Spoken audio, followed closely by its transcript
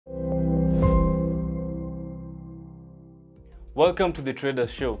Welcome to the Traders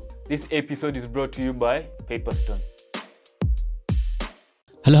Show. This episode is brought to you by Paperstone.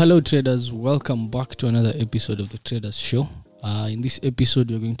 Hello traders, welcome back to another episode of the Traders Show. In this episode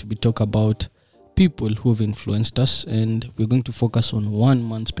we're going to be talking about people who have influenced us, and we're going to focus on one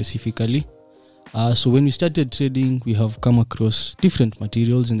man specifically. So when we started trading, we have come across different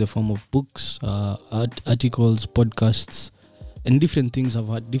materials in the form of books, articles, podcasts, and different things have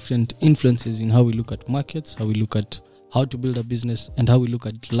had different influences in how we look at markets, how we look at how to build a business, and how we look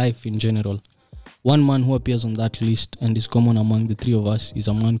at life in general. One man who appears on that list and is common among the three of us is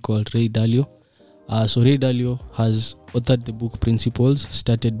a man called Ray Dalio. So Ray Dalio has authored the book Principles,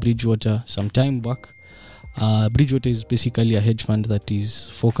 started Bridgewater some time back. Bridgewater is basically a hedge fund that is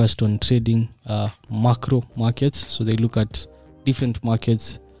focused on trading macro markets. So they look at different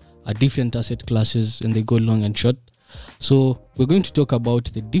markets, different asset classes, and they go long and short. So we're going to talk about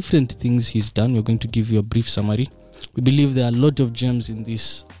the different things he's done. We're going to give you a brief summary. We believe there are a lot of gems in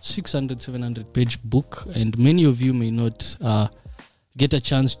this 600-700 page book, and many of you may not get a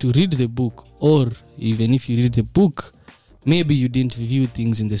chance to read the book, or even if you read the book, maybe you didn't view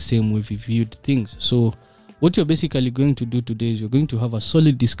things in the same way we viewed things. So what you're basically going to do today is you're going to have a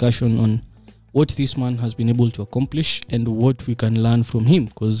solid discussion on what this man has been able to accomplish and what we can learn from him,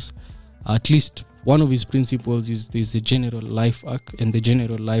 because at least one of his principles is the general life arc, and the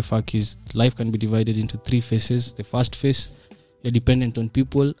general life arc is life can be divided into three phases. The first phase, you're dependent on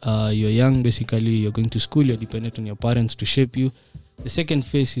people. You're young, basically you're going to school, you're dependent on your parents to shape you. The second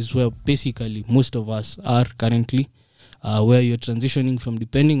phase is where basically most of us are currently, where you're transitioning from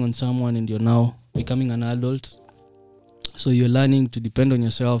depending on someone and you're now becoming an adult. So you're learning to depend on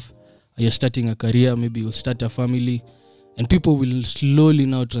yourself. You're starting a career, maybe you'll start a family, and people will slowly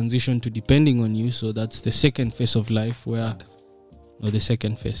now transition to depending on you. So that's the second phase of life, where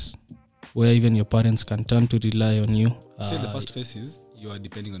even your parents can turn to rely on you. Say the first phase is you are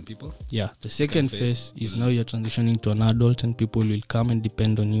depending on people. Yeah, the second phase is now you're transitioning to an adult, and people will come and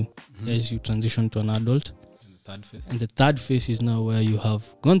depend on you as you transition to an adult. And the third phase is now where you have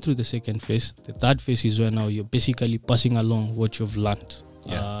gone through the second phase. The third phase is where now you're basically passing along what you've learned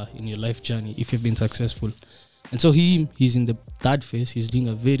in your life journey if you've been successful. And so he's in the third phase. He's doing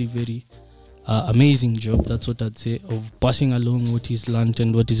a very, very amazing job, that's what I'd say, of passing along what he's learned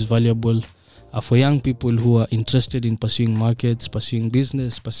and what is valuable for young people who are interested in pursuing markets, pursuing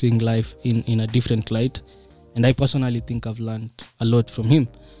business, pursuing life in a different light. And I personally think I've learned a lot from him.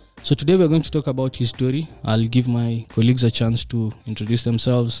 So today we're going to talk about his story. I'll give my colleagues a chance to introduce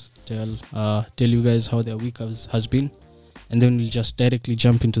themselves, tell you guys how their week has been, and then we'll just directly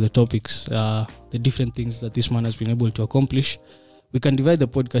jump into the topics, the different things that this man has been able to accomplish. We can divide the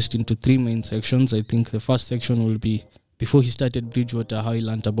podcast into three main sections. I think the first section will be before he started Bridgewater, how he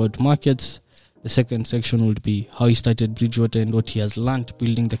learned about markets. The second section would be how he started Bridgewater and what he has learned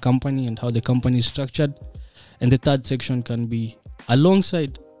building the company and how the company is structured. And the third section can be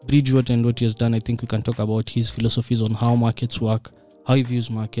alongside Bridgewater and what he has done. I think we can talk about his philosophies on how markets work, how he views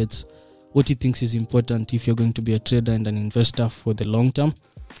markets, what he thinks is important if you're going to be a trader and an investor for the long term.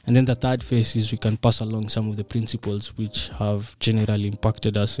 And then the third phase is we can pass along some of the principles which have generally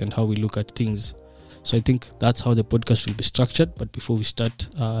impacted us and how we look at things. So I think that's how the podcast will be structured. But before we start,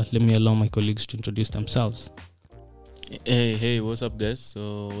 let me allow my colleagues to introduce themselves. Hey, what's up, guys?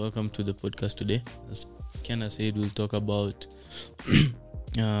 So welcome to the podcast today. As Ken said, we'll talk about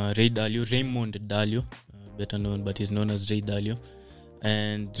Raymond Dalio, better known, but he's known as Ray Dalio.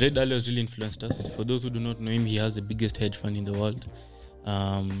 And Ray Dalio has really influenced us. For those who do not know him, he has the biggest hedge fund in the world,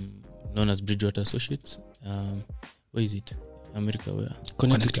 known as Bridgewater Associates. Where is it? America, where?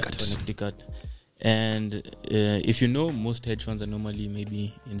 Connecticut. And if you know, most hedge funds are normally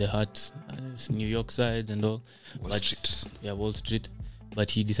maybe in the heart, New York side and all. Wall Street.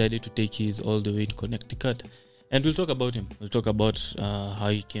 But he decided to take his all the way to Connecticut. And we'll talk about him. We'll talk about how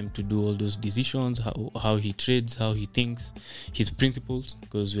he came to do all those decisions, how he trades, how he thinks, his principles,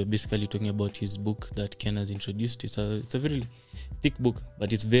 because we're basically talking about his book that Ken has introduced. It's a very thick book,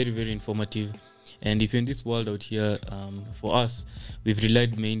 but it's very, very informative. And if you're in this world out here, for us, we've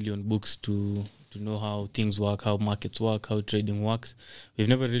relied mainly on books to know how things work, how markets work, how trading works. We've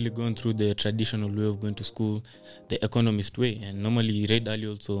never really gone through the traditional way of going to school, the economist way. And normally Ray Dalio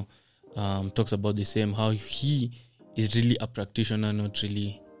also talks about the same, how he is really a practitioner, not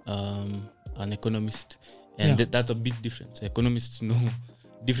really an economist. And that's a big difference. Economists know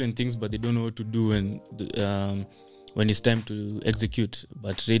different things, but they don't know what to do when it's time to execute.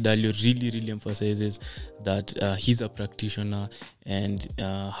 But Ray Dalio really emphasizes that he's a practitioner and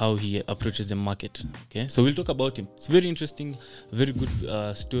how he approaches the market. Okay, so we'll talk about him. It's very interesting, very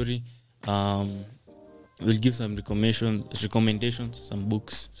good story. we'll give some recommendations, some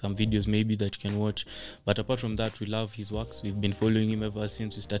books, some videos maybe that you can watch. But apart from that, we love his works. We've been following him ever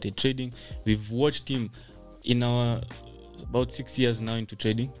since we started trading. We've watched him in our about 6 years now into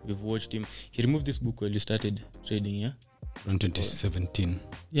trading. We've watched him. He removed this book while you started trading, yeah? Around 2017.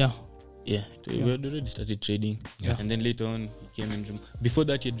 Yeah. Yeah, we had already started trading. Yeah. And then later on, he came and before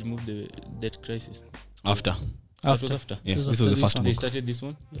that, he had removed the debt crisis. After. That was after. Yeah, It was this after was the this first one. They book. started this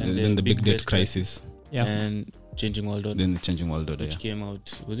one. And then the big debt crisis. Yeah. And Changing World Order, Then the Changing World Order, which yeah. came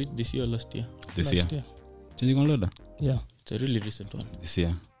out, was it this year or last year? This year. Last Changing World Order? Yeah. It's a really recent one. This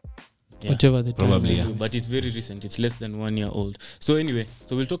year. Yeah. Whatever the time Probably, is. yeah. But it's very recent. It's less than 1 year old. So anyway,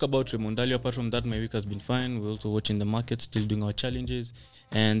 so we'll talk about Raymond Dalio. Apart from that, my week has been fine. We're also watching the market, still doing our challenges,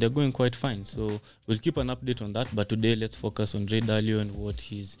 and they're going quite fine. So we'll keep an update on that. But today, let's focus on Ray Dalio and what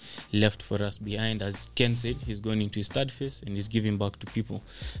he's left for us behind. As Ken said, he's going into his third phase and he's giving back to people.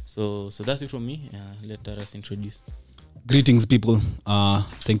 So that's it from me. Let Taras introduce. Greetings, people.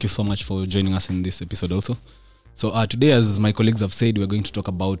 Thank you so much for joining us in this episode also. So today, as my colleagues have said, we're going to talk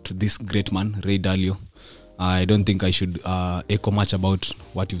about this great man, Ray Dalio. I don't think I should echo much about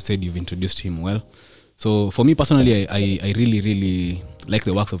what you've said. You've introduced him well. So for me personally, I really, really like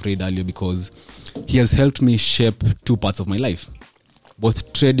the works of Ray Dalio because he has helped me shape two parts of my life,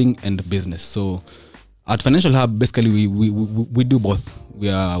 both trading and business. So at Financial Hub, basically we do both.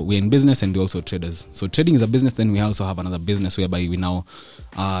 We're in business and we're also traders. So trading is a business. Then we also have another business whereby we now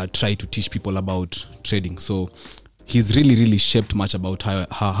try to teach people about trading. So he's really, really shaped much about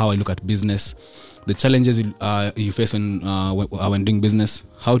how I look at business, the challenges you face when doing business,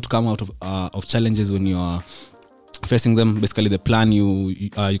 how to come out of challenges when you are facing them. Basically, the plan you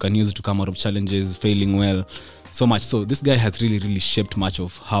can use to come out of challenges, failing well, so much. So this guy has really, really shaped much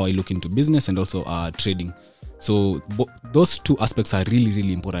of how I look into business and also trading. So those two aspects are really,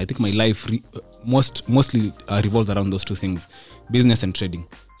 really important. I think my life mostly revolves around those two things, business and trading.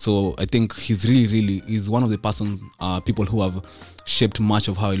 So I think he's really is one of the people who have shaped much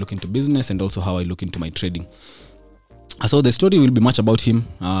of how I look into business and also how I look into my trading. So the story will be much about him,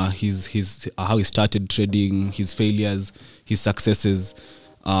 his how he started trading, his failures, his successes,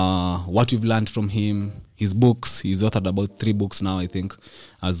 what we've learned from him, his books. He's authored about 3 books now, I think.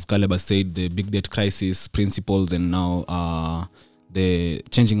 As Caleb has said, the Big Debt Crisis, Principles, and now the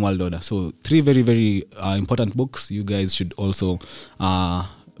Changing World Order. So 3 very, very important books. You guys should also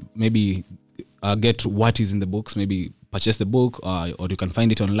maybe get what is in the books, maybe purchase the book, or you can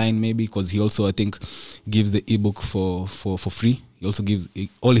find it online maybe, because he also, I think, gives the ebook for free. He also gives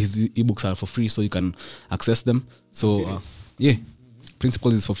all his ebooks are for free, so you can access them. So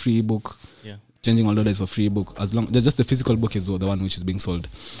Principles is for free ebook. Yeah. Changing World Order is for free ebook. As long just the physical book is the one which is being sold.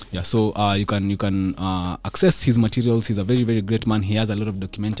 Yeah. So you can access his materials. He's a very, very great man. He has a lot of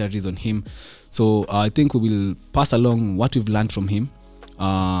documentaries on him. So I think we will pass along what we've learned from him,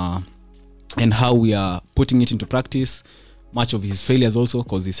 and how we are putting it into practice. Much of his failures also,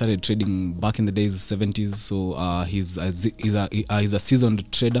 because he started trading back in the days 70s. So he's a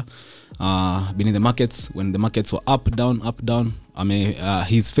seasoned trader. Been in the markets when the markets were up, down. I mean,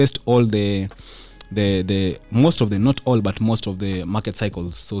 he's faced all the most of the, not all, but most of the market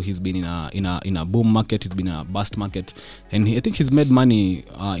cycles. So he's been in a boom market, he's been in a bust market, and I think he's made money.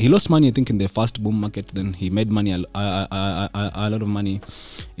 He lost money, I think, in the first boom market. Then he made money, a lot of money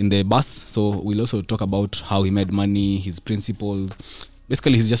in the bust. So we'll also talk about how he made money, his principles.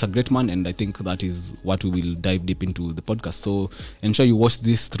 Basically, he's just a great man, and I think that is what we will dive deep into the podcast. So ensure you watch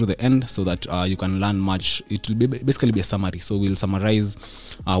this through the end so that you can learn much. It will basically be a summary. So we'll summarize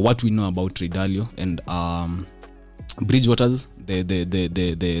what we know about Ray Dalio and Bridgewaters,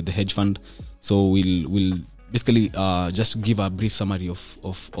 the hedge fund. So we'll basically just give a brief summary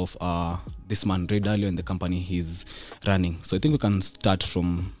of this man, Ray Dalio, and the company he's running. So I think we can start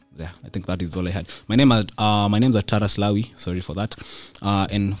from there. I think that is all I had. My name's Taras Lawi. Sorry for that.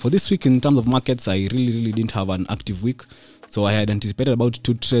 And for this week, in terms of markets, I really didn't have an active week. So I had anticipated about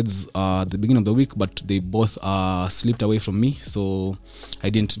 2 trades at the beginning of the week, but they both slipped away from me. So I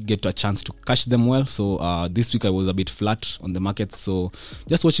didn't get a chance to catch them well. So this week I was a bit flat on the markets. So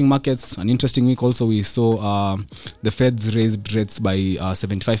just watching markets, an interesting week. Also, we saw the Feds raised rates by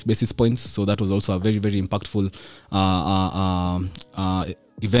 75 basis points. So that was also a very, very impactful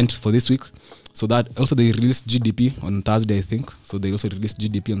event for this week. So that also they released GDP on Thursday, I think. So they also released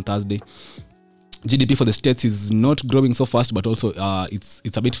GDP on Thursday. GDP for the states is not growing so fast, but also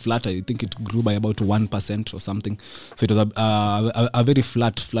it's a bit flat. I think it grew by about 1% or something. So it was a very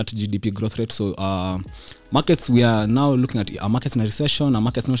flat GDP growth rate. So markets, we are now looking at are markets in a recession, are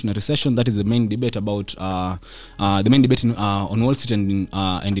markets not in a recession. That is the main debate about the main debate on Wall Street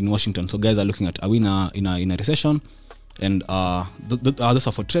and in Washington. So guys are looking at, are we in a recession? And those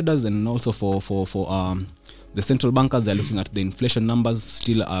are for traders, and also for the central bankers. They're looking at the inflation numbers,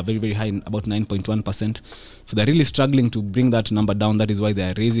 still are very, very high, about 9.1%. So they're really struggling to bring that number down. That is why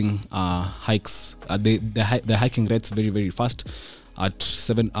they're raising hikes. They're hiking rates very, very fast. At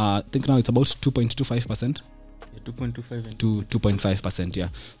 7, I think now it's about 2.25%. 2.25 and 2.5%. Yeah.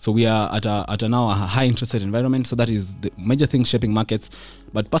 So we are at a now a high interest rate environment. So that is the major thing shaping markets.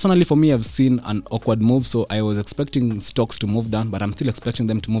 But personally, for me, I've seen an awkward move. So I was expecting stocks to move down, but I'm still expecting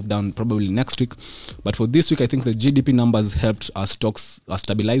them to move down probably next week. But for this week, I think the GDP numbers helped our stocks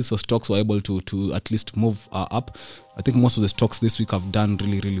stabilize. So stocks were able to at least move up. I think most of the stocks this week have done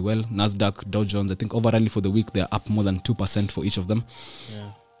really, really well. Nasdaq, Dow Jones, I think overall for the week, they're up more than 2% for each of them.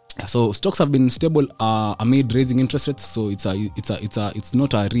 yeah. So stocks have been stable amid raising interest rates. So it's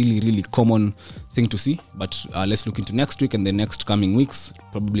not a really common thing to see. But let's look into next week and the next coming weeks,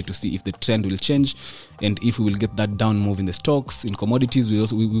 probably to see if the trend will change and if we will get that down move in the stocks. In commodities,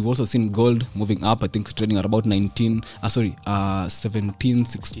 we've also seen gold moving up. I think trading at about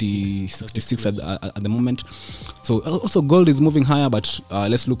 1766 at the moment. So also gold is moving higher, but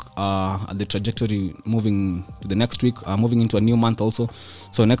let's look at the trajectory moving to the next week, moving into a new month also.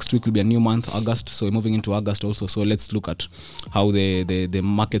 So next week will be a new month, August. So we're moving into August also. So let's look at how the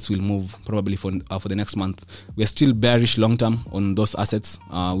markets will move probably for the next month. We are still bearish long term on those assets.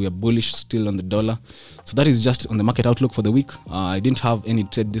 We are bullish still on the dollar. So that is just on the market outlook for the week. I didn't have any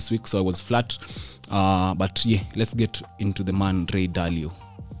trade this week, so I was flat. But yeah, let's get into the man Ray Dalio.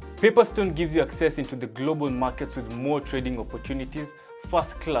 Paperstone gives you access into the global markets with more trading opportunities,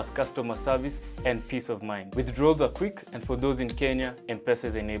 first-class customer service, and peace of mind. Withdrawals are quick, and for those in Kenya, M-Pesa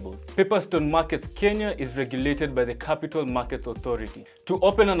is enabled. Paperstone Markets Kenya is regulated by the Capital Markets Authority. To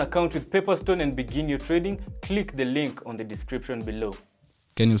open an account with Paperstone and begin your trading, click the link on the description below.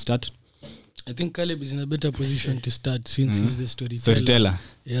 Can you start? I think Caleb is in a better position to start since he's the Storyteller.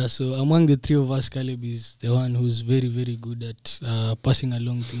 Yeah, so among the three of us, Caleb is the one who's very, very good at passing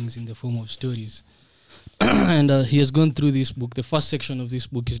along things in the form of stories. And he has gone through this book. The first section of this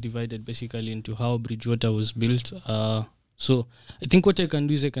book is divided basically into how Bridgewater was built. So I think what I can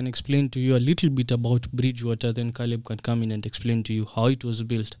do is I can explain to you a little bit about Bridgewater, then Caleb can come in and explain to you how it was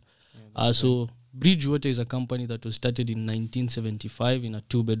built. So Bridgewater is a company that was started in 1975 in a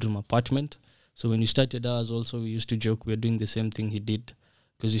 2-bedroom apartment. So when we started ours also, we used to joke we are doing the same thing he did,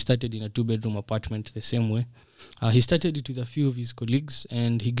 because he started in a 2-bedroom apartment the same way. He started it with a few of his colleagues,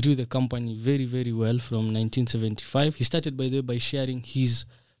 and he grew the company very, very well from 1975. He started, by the way, by sharing his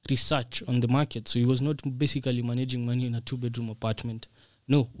research on the market. So he was not basically managing money in a 2-bedroom apartment.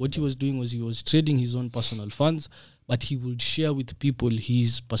 No, what he was doing was he was trading his own personal funds, but he would share with people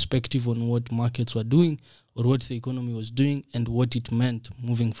his perspective on what markets were doing or what the economy was doing and what it meant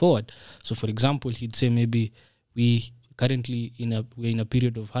moving forward. So, for example, he'd say maybe we're in a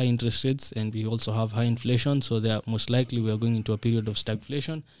period of high interest rates and we also have high inflation, so there most likely we are going into a period of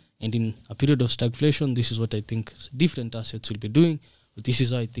stagflation. And in a period of stagflation, this is what I think different assets will be doing. But this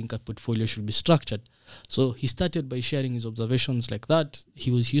is how I think a portfolio should be structured. So he started by sharing his observations like that.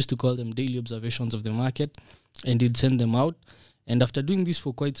 He used to call them daily observations of the market, and he'd send them out. And after doing this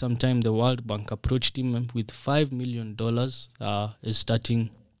for quite some time, the World Bank approached him with $5 million as starting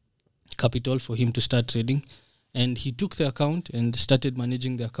capital for him to start trading. And he took the account and started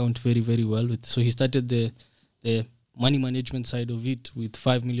managing the account very, very well. So he started the money management side of it with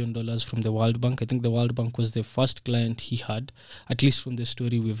 $5 million from the World Bank. I think the World Bank was the first client he had, at least from the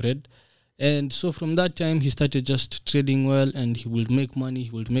story we've read. And so from that time, he started just trading well, and he would make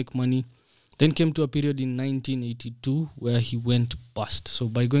money. Then came to a period in 1982 where he went bust. So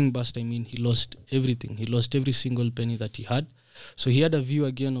by going bust, I mean he lost everything. He lost every single penny that he had. So he had a view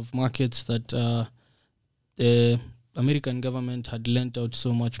again of markets that the American government had lent out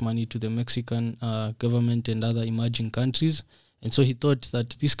so much money to the Mexican government and other emerging countries. And so he thought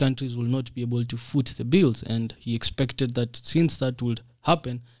that these countries will not be able to foot the bills. And he expected that since that would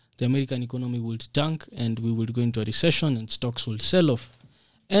happen, the American economy would tank and we would go into a recession and stocks will sell off.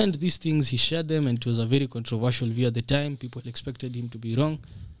 And these things, he shared them, and it was a very controversial view at the time. People expected him to be wrong,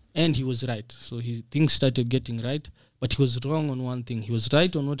 and he was right. So things started getting right, but he was wrong on one thing. He was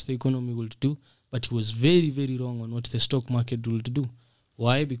right on what the economy would do, but he was very, very wrong on what the stock market would do.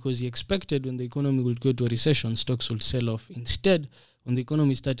 Why? Because he expected when the economy would go to a recession, stocks would sell off. Instead, when the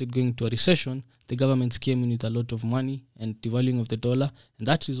economy started going to a recession, the governments came in with a lot of money and devaluing of the dollar, and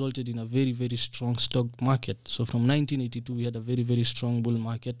that resulted in a very, very strong stock market. So from 1982, we had a very, very strong bull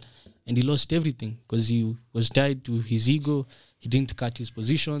market, and he lost everything because he was tied to his ego. He didn't cut his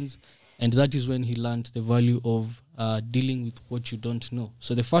positions, and that is when he learned the value of dealing with what you don't know.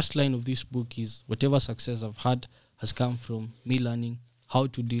 So the first line of this book is, whatever success I've had has come from me learning how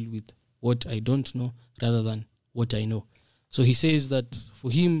to deal with what I don't know rather than what I know. So he says that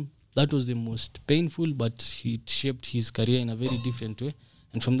for him, that was the most painful, but it shaped his career in a very different way.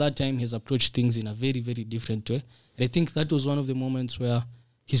 And from that time, he's approached things in a very, very different way. And I think that was one of the moments where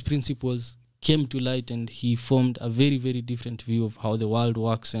his principles came to light and he formed a very, very different view of how the world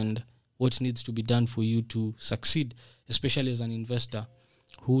works and what needs to be done for you to succeed, especially as an investor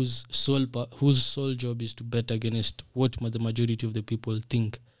whose sole job is to bet against what the majority of the people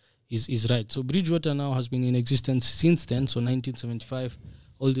think is right. So Bridgewater now has been in existence since then, so 1975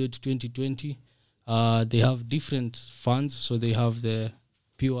 all the way to 2020. They have different funds. So they have the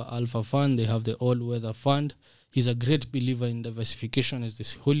Pure Alpha Fund, they have the All Weather Fund. He's a great believer in diversification as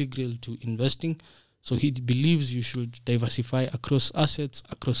this holy grail to investing. So he believes you should diversify across assets,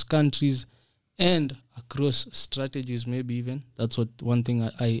 across countries, and across strategies, maybe even. That's what one thing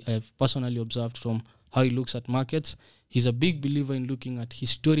I've personally observed from how he looks at markets. He's a big believer in looking at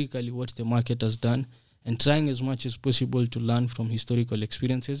historically what the market has done and trying as much as possible to learn from historical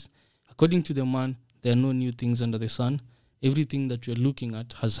experiences. According to the man, there are no new things under the sun. Everything that we're looking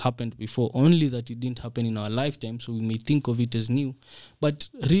at has happened before, only that it didn't happen in our lifetime, so we may think of it as new. But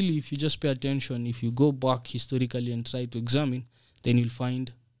really, if you just pay attention, if you go back historically and try to examine, then you'll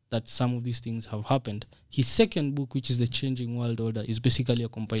find that some of these things have happened. His second book, which is The Changing World Order, is basically a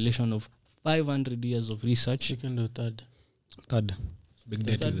compilation of 500 years of research. Second or third? Third. Big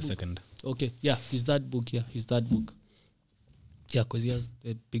Data is the book. second. Okay, yeah, he's that book. Yeah, because he has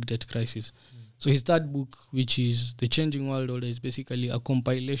the big debt crisis. So his third book, which is The Changing World Order, is basically a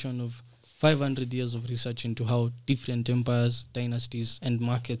compilation of 500 years of research into how different empires, dynasties, and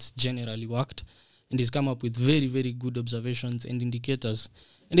markets generally worked. And he's come up with very, very good observations and indicators.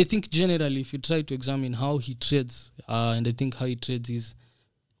 And I think generally, if you try to examine how he trades, and I think how he trades is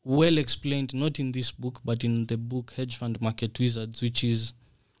well explained, not in this book, but in the book Hedge Fund Market Wizards, which is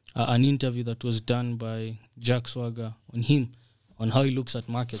an interview that was done by Jack Swagger on him, on how he looks at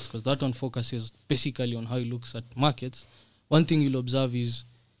markets, because that one focuses basically on how he looks at markets. One thing you'll observe is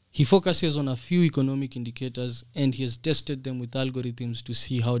he focuses on a few economic indicators and he has tested them with algorithms to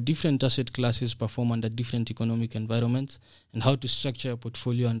see how different asset classes perform under different economic environments and how to structure a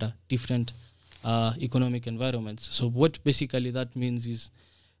portfolio under different economic environments. So what basically that means is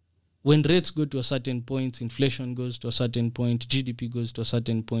when rates go to a certain point, inflation goes to a certain point, GDP goes to a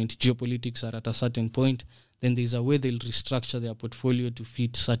certain point, geopolitics are at a certain point, then there's a way they'll restructure their portfolio to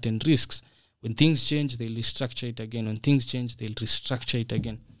fit certain risks. When things change, they'll restructure it again. When things change, they'll restructure it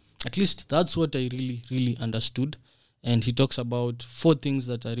again. At least that's what I really, really understood. And he talks about 4 things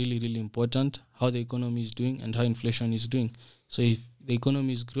that are really, really important: how the economy is doing and how inflation is doing. So if the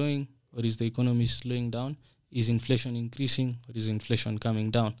economy is growing or is the economy slowing down, is inflation increasing or is inflation coming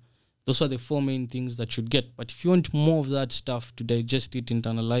down? Those are the 4 main things that you get. But if you want more of that stuff to digest it,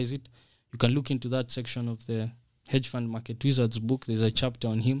 internalize it, you can look into that section of the Hedge Fund Market Wizards book. There's a chapter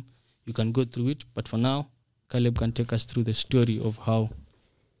on him. You can go through it. But for now, Caleb can take us through the story of how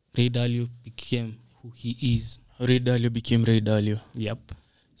Ray Dalio became who he is. How Ray Dalio became Ray Dalio. Yep.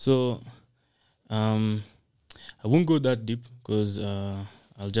 So, I won't go that deep because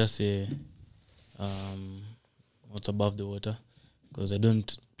I'll just say what's above the water, because I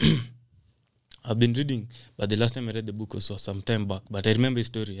don't... I've been reading, but the last time I read the book was some time back. But I remember his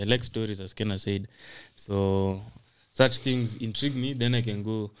story. I like stories, as Kenna said. So such things intrigue me. Then I can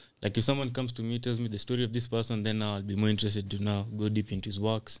go, like if someone comes to me, tells me the story of this person, then now I'll be more interested to now go deep into his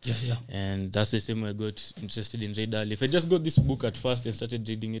works. Yeah. And that's the same way I got interested in Ray Dalio. If I just got this book at first and started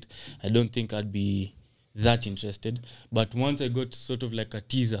reading it, I don't think I'd be that interested. But once I got sort of like a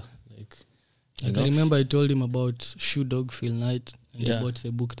teaser, I remember I told him about Shoe Dog Phil Knight, and he bought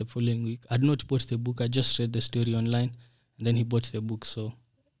the book the following week. I'd not bought the book, I just read the story online, and then he bought the book, so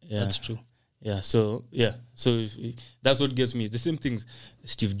that's true. So that's what gets me. The same things,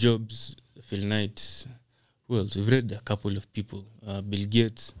 Steve Jobs, Phil Knight, who else? We've read a couple of people, Bill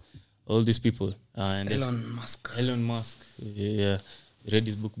Gates, all these people. And Elon Musk. Yeah. Read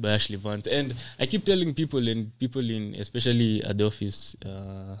his book by Ashley Vance. And I keep telling people in especially at the office,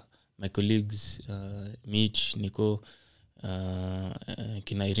 my colleagues, Mitch, Nico,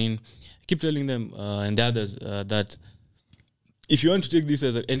 Kinairin, I keep telling them and the others that if you want to take this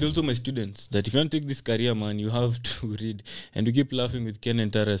and also my students, that if you want to take this career, man, you have to read. And we keep laughing with Ken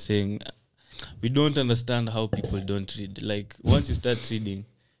and Tara saying, we don't understand how people don't read. Like, once you start reading,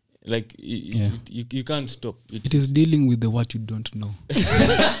 like, you can't stop. It is dealing with the what you don't know. It's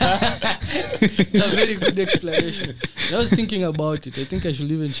a very good explanation. I was thinking about it. I think I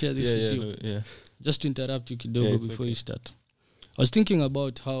should even share this with you. Just to interrupt you, Kidogo, before you start. I was thinking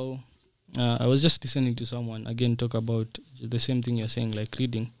about how I was just listening to someone again talk about the same thing you're saying, like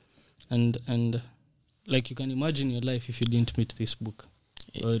reading, and like you can imagine your life if you didn't meet this book,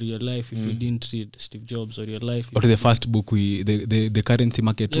 or your life if you didn't read Steve Jobs, or your life. Or the first book the currency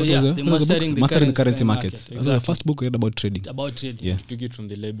market. What was the Mastering the Currency Markets. Exactly. That was the first book we read about trading. About trading. Yeah. You took it from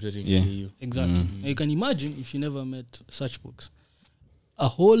the library. Yeah. Exactly. Now you can imagine if you never met such books. A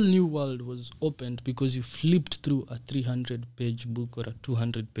whole new world was opened because you flipped through a 300-page book or a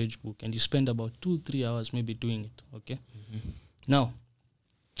 200-page book, and you spend about 2-3 hours maybe doing it. Okay. Now,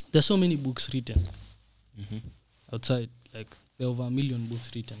 there's so many books written outside. Like there are over 1 million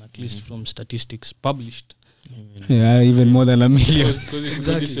books written, at least from statistics published. Yeah, even more than 1 million.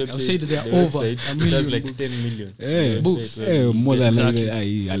 Exactly. I'll say that there are over 1 million like books. 10 million Books. More than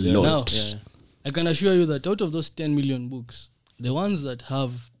Exactly. a lot. Now, I can assure you that out of those 10 million books, the ones that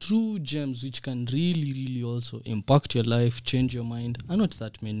have true gems which can really, really also impact your life, change your mind, are not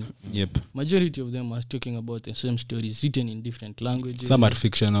that many. Yep. Majority of them are talking about the same stories written in different languages. Some are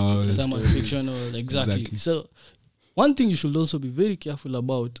fictional. Some are fictional. Exactly. So, one thing you should also be very careful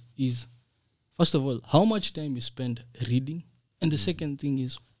about is, first of all, how much time you spend reading, and the second thing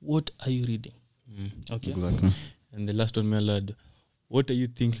is, what are you reading? Okay. Exactly. And the last one, my lad, what are you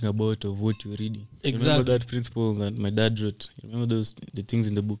thinking about of what you're reading? Exactly. Remember that principle that my dad wrote? Remember the things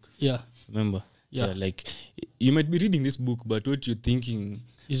in the book? Yeah. Remember? Yeah. Like, you might be reading this book, but what you're thinking,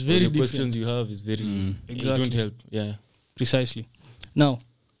 It's very the different. questions you have is very, it Exactly. don't help. Yeah. Precisely. Now,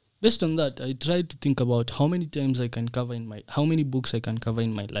 based on that, I tried to think about how many books I can cover in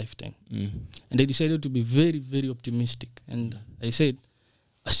my lifetime. And I decided to be very, very optimistic. And I said,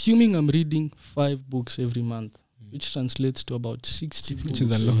 assuming I'm reading 5 books every month, which translates to about 60 books. Which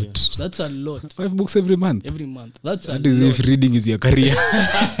is a lot. That's a lot. 5 books every month. Every month. That's a That is lot. if reading is your career.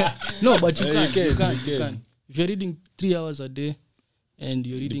 No, but you You can. If you're reading 3 hours a day, and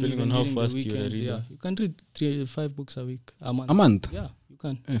you're reading Depending even on how during the fast you're a weekends, reader. you can read 5 books a week, a month. A month? Yeah, you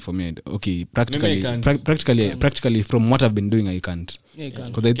can. For me, okay. Practically, Maybe I can't. practically, from what I've been doing, I can't. Yeah, you can.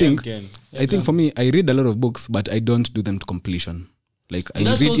 Because I think, Can. for me, I read a lot of books, but I don't do them to completion. Like I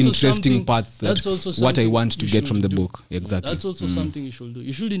That's read also interesting something- parts that that's also what I something want to you get from should the do. book. Exactly. That's also something you should do.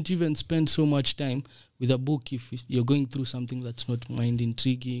 You shouldn't even spend so much time with a book if you're going through something that's not mind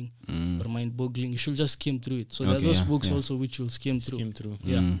intriguing or mind boggling. You should just skim through it. So there are Okay, those yeah, books yeah. also which you'll skim through. Skim through.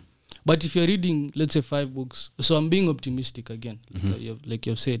 Yeah. But if you're reading, let's say 5 books, so I'm being optimistic again, like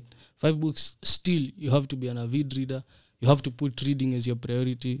you've said, 5 books, still you have to be an avid reader. You have to put reading as your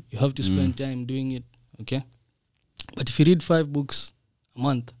priority. You have to spend time doing it, okay? But if you read 5 books a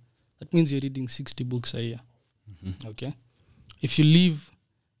month, that means you're reading 60 books a year, okay? If you live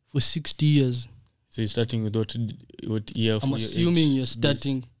for 60 years, So you're starting with what year I'm for your assuming age? you're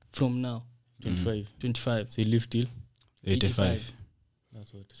starting from now, 25. 25. So you live till 85.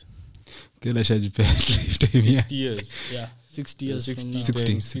 that's what. Kila shajipea lifetime here. 50 years. Yeah, 60 years from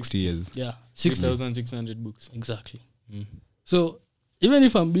 60. now. 60 years. Yeah, 60. 6,600 books. Exactly. Mm. So even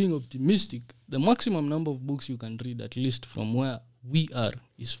if I'm being optimistic, the maximum number of books you can read, at least from where we are,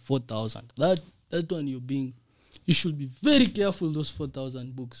 is 4,000. That one you should be very careful, those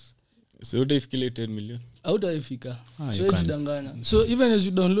 4,000 books. So what if kill 10 million? Hautaifika. Ah, So you can. jidanganya. So even as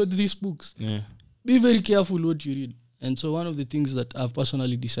you download these books, Yeah. be very careful what you read. And so one of the things that I've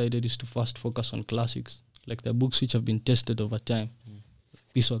personally decided is to first focus on classics, like the books which have been tested over time.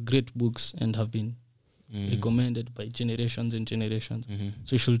 These were great books and have been recommended by generations and generations.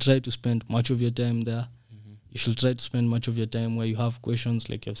 So you should try to spend much of your time there. You should try to spend much of your time where you have questions,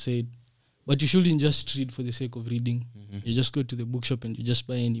 like you've said. But you shouldn't just read for the sake of reading. You just go to the bookshop and you just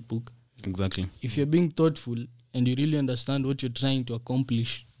buy any book. Exactly. If you're being thoughtful and you really understand what you're trying to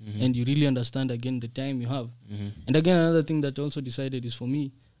accomplish, and you really understand, again, the time you have. And again, another thing that I also decided is, for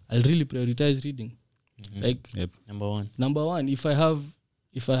me, I'll really prioritize reading. Like, Yep. Number 1, if I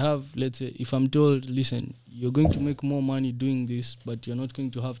have, let's say, if I'm told, listen, you're going to make more money doing this, but you're not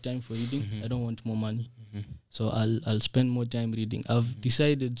going to have time for reading, I don't want more money. So I'll spend more time reading. I've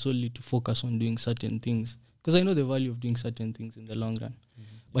decided solely to focus on doing certain things because I know the value of doing certain things in the long run.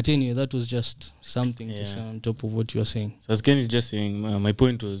 But anyway, that was just something to say on top of what you were saying. So as Ken is just saying, my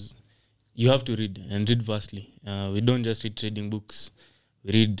point was, you have to read and read vastly. We don't just read trading books.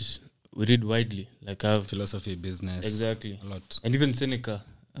 We read we read widely. Like I have Philosophy, business. exactly, A lot. and even Seneca,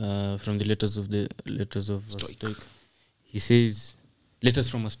 from the letters of a Stoic. He says, letters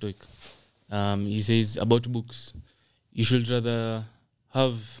from a Stoic. He says about books, you should rather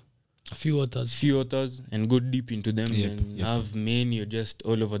have A few authors. few authors and go deep into them Yep, than yep. have many or just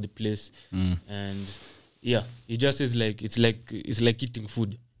all over the place. Mm. And yeah, he just says like it's like eating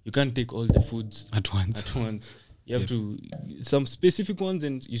food. You can't take all the foods At once. at once. You have to some specific ones,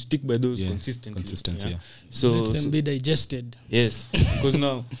 and you stick by those Yeah, consistently. Consistency, yeah. So, Let them be digested. yes, because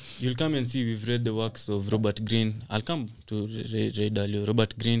now you'll come and see we've read the works of Robert Greene. I'll come to Ray Dalio.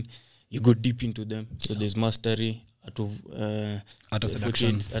 Robert Greene, you go deep into them. So there's Mastery, Art of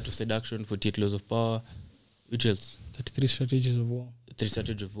Seduction. 48 Laws of Power. Which else? 33 Strategies of War. 3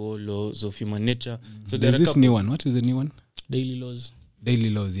 Strategies of War, Laws of Human Nature. So There's there are this couple- new one. What is the new one? Daily Laws.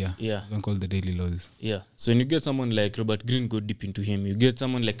 Daily Laws, yeah. Yeah. One called the Daily Laws. Yeah. So when you get someone like Robert Greene, go deep into him. You get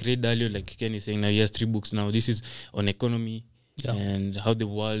someone like Ray Dalio, like Ken is saying now, he has 3 books now. This is on economy Yeah. and how the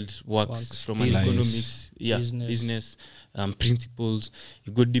world works from an Business. economics, Business. business principles.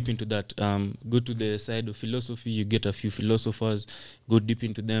 You go deep into that. Go to the side of philosophy. You get a few philosophers. Go deep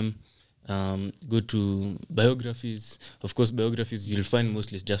into them. Go to biographies. Of course, biographies you'll find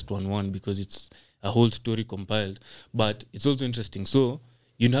mostly it's just one because it's a whole story compiled. But it's also interesting. So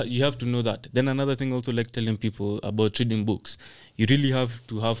you have to know that. Then another thing also like telling people about reading books. You really have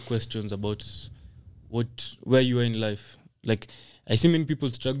to have questions about where you are in life. Like I see many people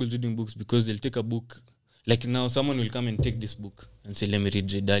struggle reading books because they'll take a book. Like now someone will come and take this book and say, let me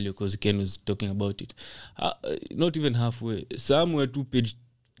read Ray Dalio because Ken was talking about it. Not even halfway. Somewhere to page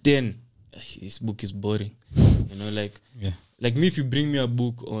 10. This book is boring. Yeah. Like me, if you bring me a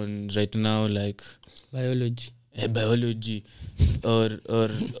book on right now, like biology or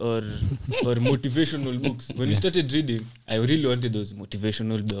motivational books. When you started reading, I really wanted those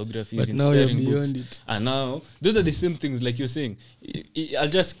motivational biographies, But now you're inspiring books. beyond it. And now those are the same things like you're saying. I'll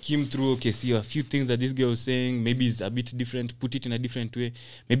just skim through, okay, see a few things that this girl was saying, maybe it's a bit different, put it in a different way,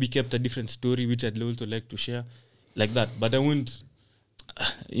 maybe kept a different story which I'd also like to share, like that. But I won't,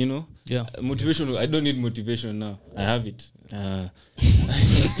 Yeah. motivational. I don't need motivation now. I have it. Now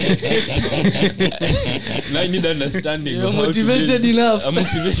I need understanding. You're of how to motivated build- enough. I'm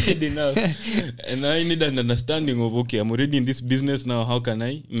motivated enough, and I need an understanding of, okay, I'm already in this business now. How can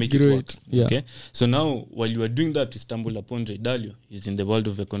I make Grow it work? it, yeah. Okay. So now, while you are doing that, you stumble upon Ray Dalio. He's in the world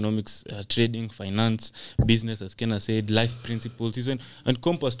of economics, trading, finance, business, as Ken said, life principles. He's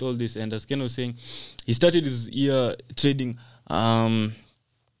encompassed all this, and as Ken was saying, he started his year trading. I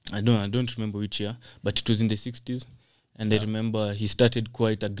don't remember which year, but it was in the 60s. And I remember he started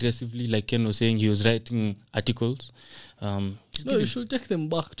quite aggressively, like Ken was saying, he was writing articles. No, you should take them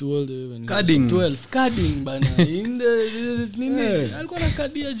back to all the way when he was Carding. 12. Carding, bana. In the alikuwa na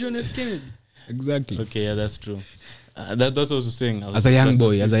kadia John F. Kennedy. Exactly. Okay, yeah, that's true. That's also saying. I was As a young first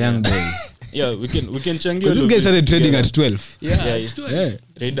boy, of as a this, young yeah. boy. Yeah, we can change. Because this guy started trading at 12. Yeah, Yeah, it's yeah. 12. Yeah.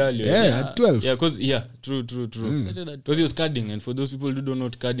 Ray Dalio. Yeah, at 12. Yeah, because true. Started at Because he was carding, and for those people who don't know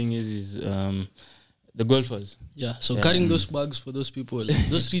what carding is the golfers. Yeah, so Yeah. carrying those bags for those people,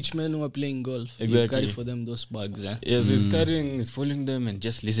 those rich men who are playing golf, you Exactly. carry for them those bags. Eh? Yeah, so he's carrying, he's following them and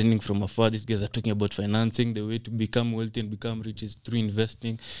just listening from afar. These guys are talking about financing. The way to become wealthy and become rich is through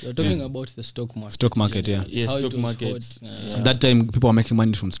investing. You're talking about the stock market. Stock market, yeah. Yeah, How it stock was market. hot. Yeah. At that time, people were making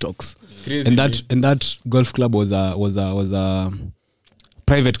money from stocks, Crazy. and that golf club was a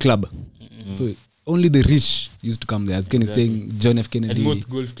private club. So only the rich used to come there. As Ken is Exactly. saying, John F. And Kennedy. most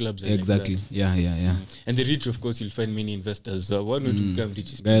golf clubs are like Exactly. that. Yeah. And the rich, of course, you'll find many investors. So one way to become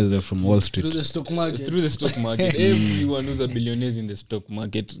rich is Guys are from Wall Street. Through the stock market. through the stock market. Everyone who's a billionaire is in the stock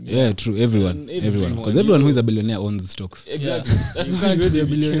market. Yeah, true. Everyone. And Because everyone who is a billionaire owns stocks. Exactly. That's You the can't way be they a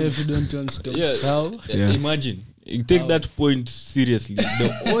billionaire became. if you don't own stocks. Yeah. How? Yeah. Imagine. You take How? that point seriously.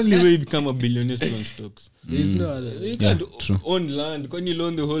 The only way you become a billionaire is to own stocks. There's no other. You Yeah, can't true. own land. Can you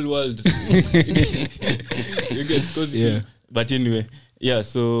own the whole world? You get, cause Yeah. But anyway, yeah.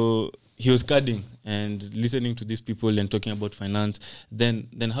 So he was carding and listening to these people and talking about finance. Then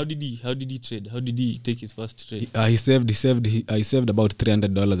how did he trade? How did he take his first trade? He saved about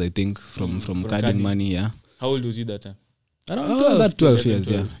 $300, I think, from from carding carding. money. Yeah. How old was he that time? Around Oh, 12. that 12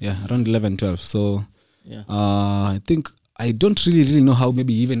 11, years. Yeah, around 11, 12. So Yeah. I think I don't really know how.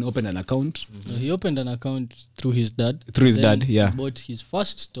 Maybe he even opened an account No, he opened an account through his dad. through his Then dad. Yeah, He bought his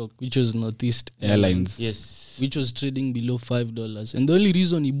first stock, which was Northeast Airlines. Yes. which was trading below $5. And the only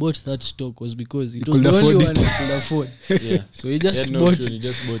reason he bought that stock was because it He was could the only afford one it. he could afford. Yeah. So he He just had no bought option, it. he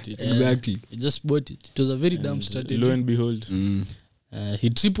just bought it. Exactly. He just bought it. It was a very dumb And strategy. Lo and behold. Mm. He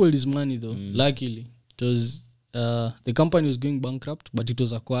tripled his money though. Mm. Luckily, it was the company was going bankrupt, but it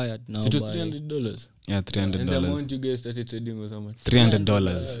was acquired now. So it was by- $300. Yeah, And the $300. amount you guys started trading was how much?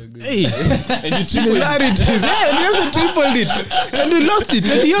 $300. Good. Hey, And you similarities. Yeah, and he also tripled it. And we lost it.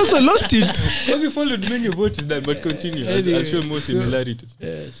 And he also lost it. because you followed many of what is that, but continue. I'll show more So- similarities.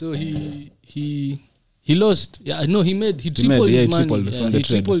 So he lost. Yeah, no, he tripled made, his he money. tripled Yeah, from the he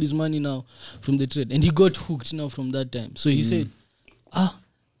trade. tripled his money now from the trade, and he got hooked now from that time. So he said,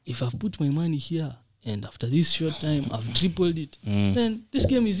 if I've put my money here, and after this short time I've tripled it, then this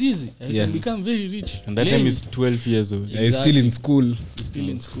game is easy. I Yeah. can become very rich. And that Plain. time is 12 years old. Yeah, he's still in school. He's still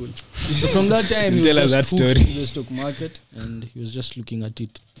in school. So from that time, he Tell was us just that hooked story. to the stock market, and he was just looking at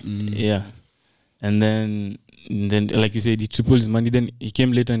it. Yeah. And then, like you said, he tripled his money. Then he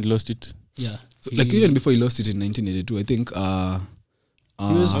came later and lost it. Yeah. So, like even before he lost it in 1982, I think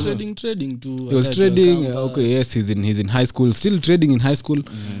he was trading to. he was to a trading. campus. Okay, yes, he's in high school, still trading in high school,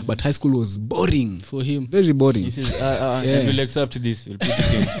 but high school was boring, For him. very boring. He says, Yeah. and we'll accept this. We'll put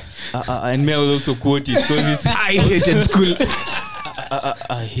it in. And me, I will also quote it because it's. I hated school.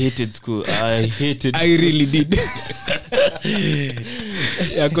 I hated school. I hated. I really did.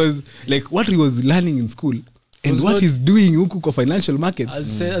 Yeah, because like what he was learning in school and Was what not- he's doing huku kwa financial markets,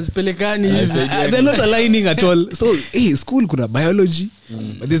 As pelekani hivi. they're not aligning at all. So hey, school kuna biology,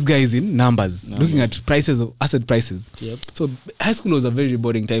 but this guy is in numbers, looking at prices of asset prices. Yep. So high school was a very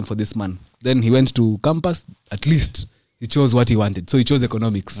boring time for this man. Then he went to campus. At least he chose what he wanted. So he chose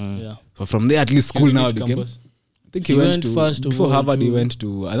economics. Yeah. So from there, at least school Which now became. campus? I think He he went went to first of before all Harvard. He to- went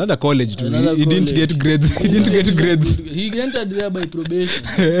to another college. Another He didn't college. get grades. He didn't get grades. He entered there by probation.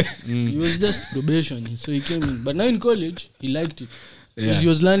 He was just probation, so he came in. But now in college, he liked it because Yeah. he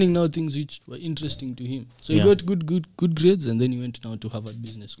was learning now things which were interesting to him. So he Yeah. got good grades, and then he went now to Harvard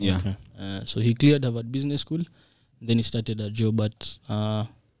Business School. Yeah. Okay. So he cleared Harvard Business School. Then he started a job at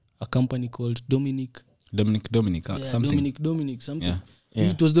a company called Dominic. Dominic, something. Dominic something. Yeah.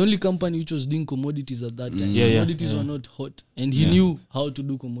 Yeah. It was the only company which was doing commodities at that time. Yeah, yeah, Commodities were not hot, and he Yeah. knew how to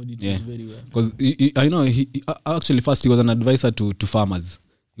do commodities Yeah. very well. Because I know actually first he was an advisor to farmers.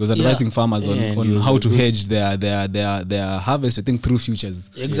 He was advising farmers Yeah, and on he was how to good. hedge their harvest. I think through futures.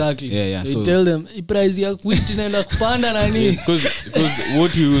 Exactly. Yeah, yeah. So, So- you tell them "Hii price ya wheat inaenda kupanda nani. Because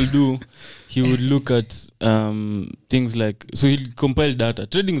what he will do, he would look at things like, so he'll compile data.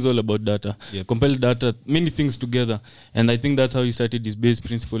 Trading is all about data. Yep. Compile data, many things together. And I think that's how he started his base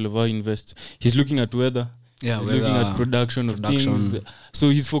principle of how he invests. He's looking at weather. Yeah, he's weather, looking at production of production. things. So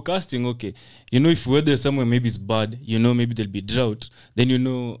he's forecasting, okay, if weather somewhere maybe is bad, maybe there'll be drought, then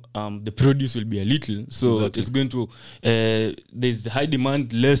the produce will be a little. So Exactly. it's going to, there's high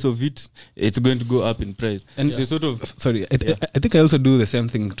demand, less of it, it's going to go up in price. And so sort of, Sorry, I think I also do the same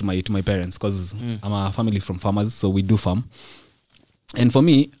thing to my parents because I'm a family from farmers, so we do farm. And for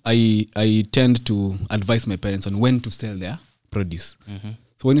me, I tend to advise my parents on when to sell their produce.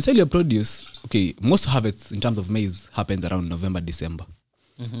 So when you sell your produce, okay, most harvests in terms of maize happens around November, December.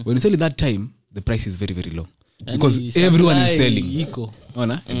 When you sell it that time, the price is very, very low. And Because the everyone is supply selling. equal.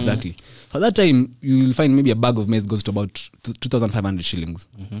 Exactly. So at that time, you will find maybe a bag of maize goes to about 2,500 shillings.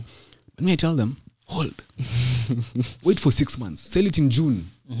 But me, I tell them, hold. Wait for 6 months. Sell it in June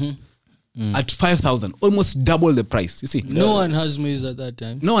at 5,000. Almost double the price. You see? No one has maize at that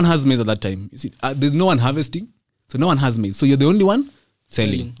time. No one has maize at that time. You see, there's no one harvesting. So no one has maize. So you're the only one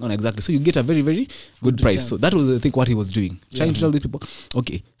selling. No, exactly. So you get a very, very good price. return. So that was, I think, what he was doing. Trying to tell the people,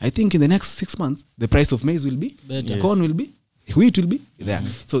 okay, I think in the next 6 months, the price of maize will be, Better. corn will be, wheat will be there.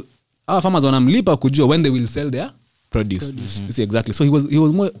 So our farmers wanamlipa kujua when they will sell their produce. You see, exactly. So he was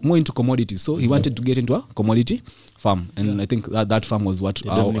more into commodities. So he wanted to get into a commodity farm. And I think that farm was what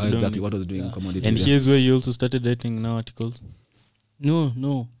exactly what was doing commodities. and yeah. here's where you also started writing now articles.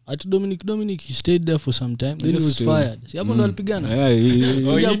 No. At Dominic, he stayed there for some time. Then he Just was to- fired. Si hapo ndo alipigana.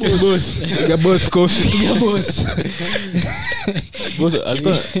 Yeah, Piga boss. Piga boss coffee. Piga boss.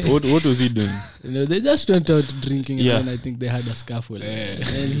 What was he doing? They just went out drinking, Yeah. and then I think they had a scuffle. And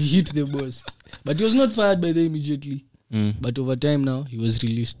he hit the boss. But he was not fired by them immediately. But over time now, he was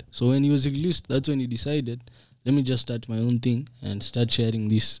released. So when he was released, that's when he decided, let me just start my own thing and start sharing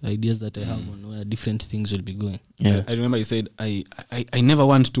these ideas that I have on where different things will be going. Yeah. I remember he said, I never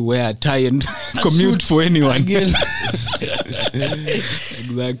want to wear a tie and commute for anyone. Again.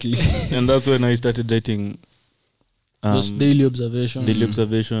 Exactly. And that's when I started writing Those daily observations. daily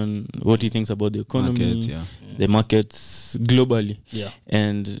observation, what he thinks about the economy, Markets, yeah. the markets globally. Yeah.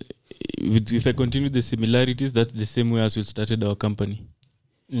 And if I continue the similarities, that's the same way as we started our company.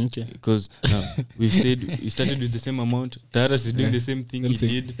 Okay. Because we've said we started with the same amount. Taras is doing the same thing he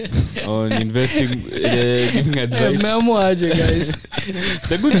did on investing, giving advice. Guys.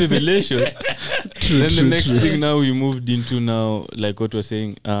 It's a good revelation. Then the next thing now we moved into now, like what we're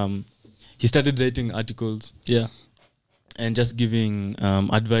saying, he started writing articles. Yeah. And just giving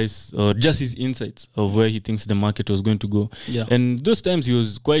advice or just his insights of where he thinks the market was going to go. Yeah. And those times he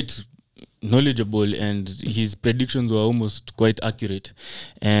was quite knowledgeable and his predictions were almost quite accurate.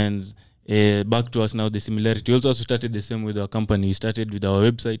 And back to us now, the similarity. We also started the same with our company. We started with our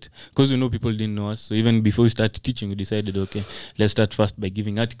website because we know people didn't know us. So even before we started teaching, we decided, okay, let's start first by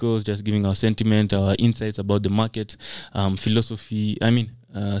giving articles, just giving our sentiment, our insights about the market, philosophy,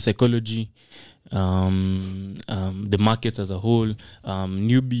 psychology, the markets as a whole,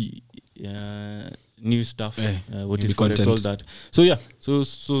 new stuff, what is correct, all that. So yeah, so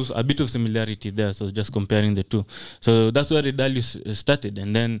a bit of similarity there. So just comparing the two. So that's where Ray Dalio started,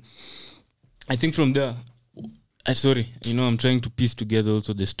 and then I think from there, I'm trying to piece together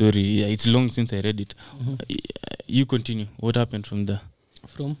also the story. Yeah, it's long since I read it. You continue. What happened from there?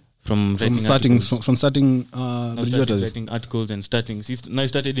 From starting writing articles and starting. Now he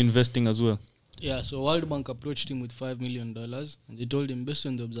started investing as well. Yeah, so World Bank approached him with $5 million, and they told him, based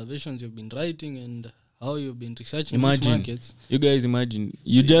on the observations you've been writing and how you've been researching these markets. You guys imagine,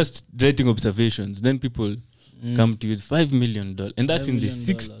 you just writing observations, then people come to you with $5 million, and that's in the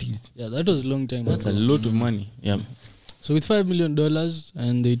 60s. Yeah, that was a long time ago. That's a lot of money. Yeah. So with $5 million,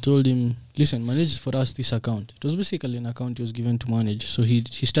 and they told him, listen, manage for us this account. It was basically an account he was given to manage. So he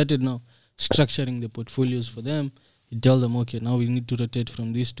started now structuring the portfolios for them. He tell them, okay, now we need to rotate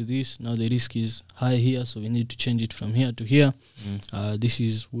from this to this. Now the risk is high here, so we need to change it from here to here. This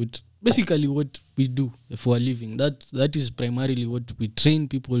is basically what we do for a living. That is primarily what we train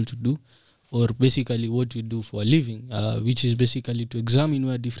people to do, or basically what we do for a living, which is basically to examine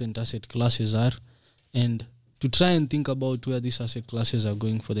where different asset classes are and to try and think about where these asset classes are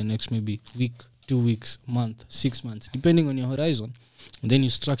going for the next maybe week, 2 weeks, month, 6 months, depending on your horizon. And then you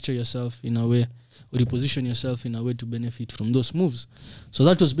structure yourself in a way, or you position yourself in a way to benefit from those moves. So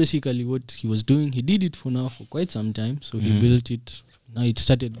that was basically what he was doing. He did it for quite some time. So he built it. Now it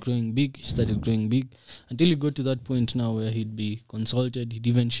started growing big. Until he got to that point now where he'd be consulted. He'd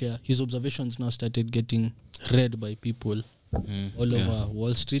even share his observations. Now started getting read by people all over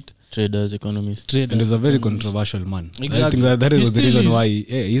Wall Street. Traders, economists. And he's a very controversial man. Exactly. I think that is the reason why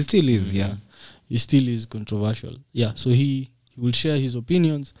he still is. Yeah. He still is controversial. Yeah. So he will share his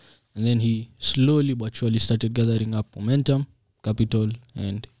opinions. And then he slowly but surely started gathering up momentum, capital,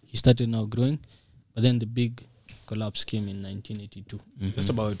 and he started now growing. But then the big collapse came in 1982. Just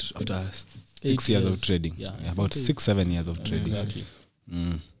about after 6 years of trading. Yeah, about 6-7 years of trading. Exactly.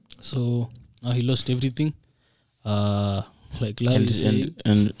 So now he lost everything. Like Larry said.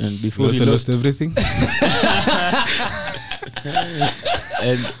 And before he lost everything.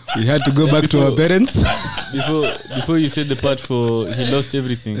 And we had to go back to our parents. Before you said the part for he lost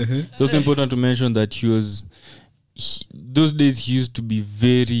everything, it's also important to mention that those days he used to be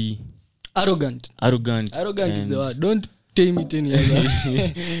very arrogant. Arrogant is the word. Don't tame it any other.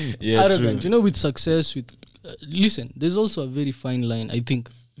 Yeah, arrogant. true. With success, listen, there's also a very fine line, I think,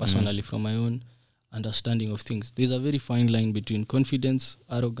 personally, from my own understanding of things. There's a very fine line between confidence,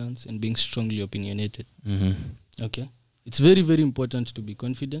 arrogance, and being strongly opinionated. Okay? It's very, very important to be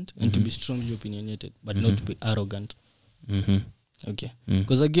confident and to be strongly opinionated, but not to be arrogant. Okay?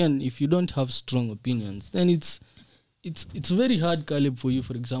 Because again, if you don't have strong opinions, then it's very hard, Caleb, for you,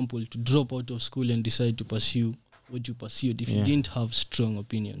 for example, to drop out of school and decide to pursue what you pursued if you didn't have strong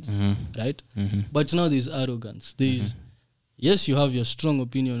opinions, right? But now there's arrogance. There's yes, you have your strong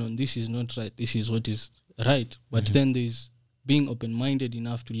opinion on this is not right, this is what is right, but then there's being open-minded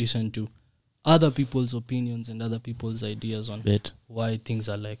enough to listen to other people's opinions and other people's ideas on why things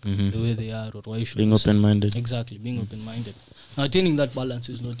are like the way they are, or why you should being open-minded. Exactly, being open-minded. Now, attaining that balance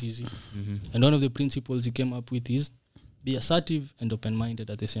is not easy. And one of the principles he came up with is be assertive and open-minded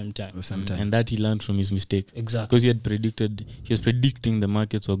at the same time. And that he learned from his mistake. Exactly. Because he was predicting the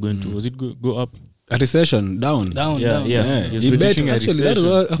markets were going to, was it go up? A recession, down. Down. He bet, actually, that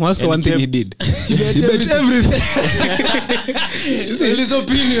was also one thing he did. He bet everything. His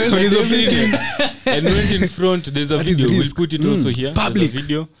opinion. And went in front, there's a video, we'll put it also here. Public. There's a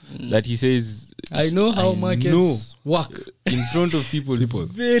video that he says I know how I markets work. in front of people,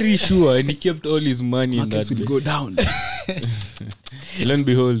 very sure, and he kept all his money Markets in will that. go down. Lo and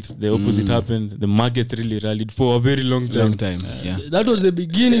behold, the opposite happened. The market really rallied for a very long time. Long time. Yeah. That was the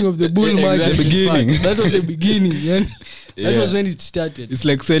beginning of the bull market. Exactly. in Beginning. fact. That was the beginning. Yeah? That Yeah. was when it started. It's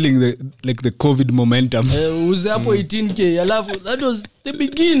like selling the COVID momentum. Uze hapo 18k alafu that was the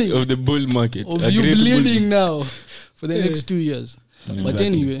beginning Of the bull market. of A you great bull- bleeding now for the next 2 years. But Exactly.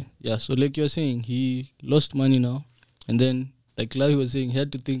 anyway, yeah, so like you're saying, he lost money now. And then, like Larry was saying, he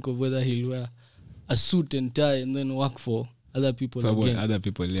had to think of whether he'll wear a suit and tie and then work for other people again. Other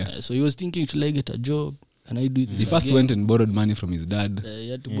people, yeah. So he was thinking, should I get a job? Can I do this He first again? went and borrowed money from his dad. He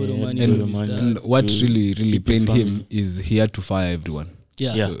had to Yeah, borrow he had money to from borrow his money. dad. And what to really keep his pained him family. is he had to fire everyone.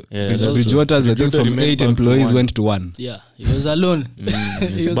 Yeah. Yeah, So yeah. Bridge- that's Bridgewater's, I think, Bridgewater from remained 8 back to employees one. went to 1. Yeah, he was alone. He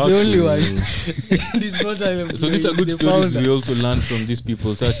was back the only to- one. And he's not an So these are employee, good he's the stories founder. we also learn from these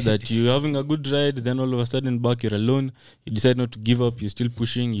people, such that you're having a good ride, then all of a sudden back you're alone, you decide not to give up, you're still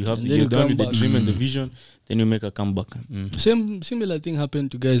pushing, And then you're you done come with the back. dream and the vision, then you make a comeback. Similar thing happened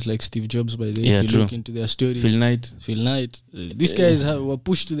to guys like Steve Jobs, by the way. Yeah, if you true. look into their stories. Phil Knight. Phil Knight. These guys were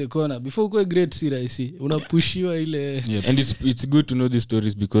pushed to the corner. Before go great CIC, unapushiwa ile. Yep. And it's good to know these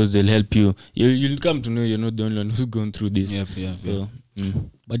stories because they'll help you. You'll come to know you're not the only one who's gone through this. Yep, yeah. So,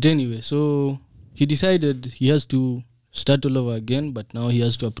 But anyway, so he decided he has to start all over again, but now he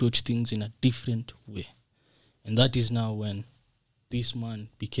has to approach things in a different way. And that is now when this man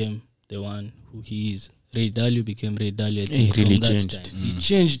became the one who he is. Ray Dalio became Ray Dalio. I think He really from that changed. time. He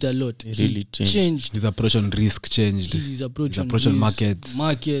changed a lot. He really changed. His approach on risk changed. His approach, His approach on risk,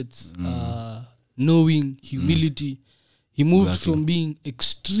 markets. knowing, humility. He moved Exactly. from being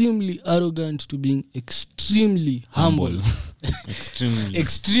extremely arrogant to being extremely humble. Extremely.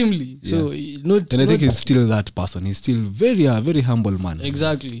 Extremely. So not. And I think not- he's still that person. He's still very humble man.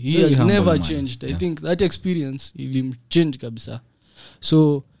 Exactly. He Very has humble never man. changed. I Yeah. think that experience will change kabisa.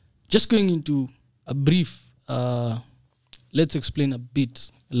 So just going into a brief, let's explain a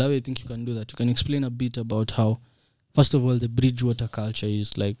bit. Lawe, I think you can do that. You can explain a bit about how, first of all, the Bridgewater culture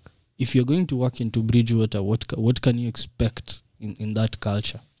is like. If you're going to work into Bridgewater, what can you expect in that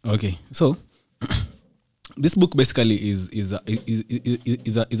culture? Okay, so this book basically is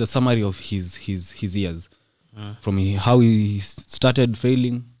a summary of his years, from how he started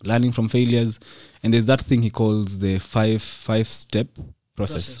failing, learning from failures, and there's that thing he calls the five step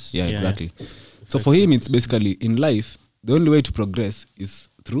process. Yeah, Yeah. exactly. So for him, it's basically in life the only way to progress is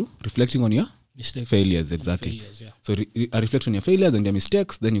through reflecting on your Mistakes. failures. Exactly. Failures, yeah. So reflect on your failures and your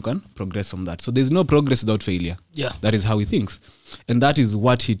mistakes, then you can progress from that. So there's no progress without failure. Yeah. That is how he thinks, and that is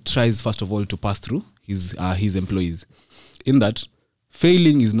what he tries first of all to pass through his employees. In that,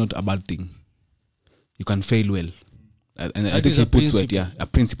 failing is not a bad thing. You can fail well, and I That think is he a puts it. principle. Yeah, a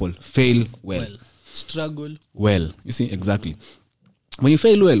principle. Fail well. Struggle. Well, you see, exactly. When you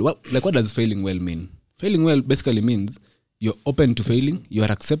fail well, what does failing well mean? Failing well basically means you're open to failing, you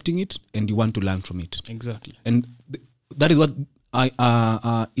are accepting it, and you want to learn from it. Exactly. And that is what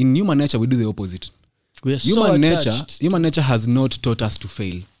in human nature we do the opposite. We are so attached. Human nature has not taught us to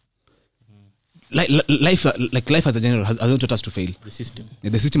fail. Life as a general has not taught us to fail. The system.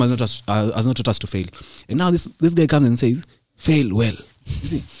 The system has not taught us to fail. And now this guy comes and says, "Fail well." You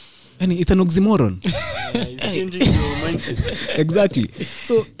see, and it's an oxymoron. It's changing your mindset. Exactly.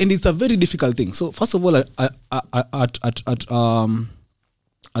 So, and it's a very difficult thing. So, first of all, at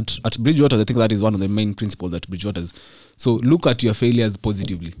Bridgewater, I think that is one of the main principles at Bridgewater's. So, look at your failures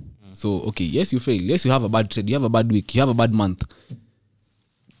positively. So, okay, yes, you fail. Yes, you have a bad trade. You have a bad week. You have a bad month.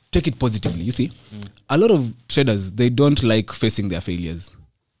 Take it positively. You see, a lot of traders, they don't like facing their failures.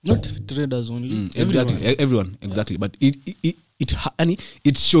 Not traders only. Exactly, everyone. Exactly. But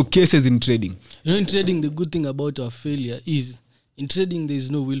it showcases in trading. You know, in trading, the good thing about our failure is in trading there is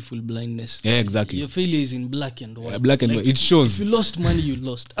no willful blindness. Yeah, exactly. Your failure is in black and white. Black and white. It shows. If you lost money, you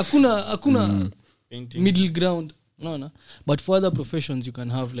lost. Hakuna Painting. middle ground. No. But for other professions, you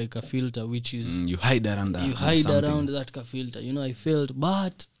can have like a filter, which is You hide around that. you hide something. around that filter. You know, I failed,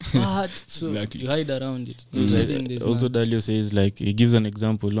 but so Exactly. you hide around it. In Because trading, there's also none. Dalio says, like, he gives an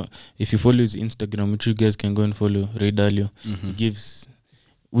example. If you follow his Instagram, which you guys can go and follow, Ray Dalio, he gives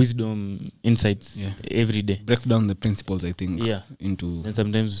wisdom insights every day. Breaks down the principles, I think, Yeah. into And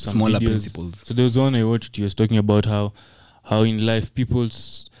sometimes some smaller videos. principles. So there was one I watched. He was talking about how in life people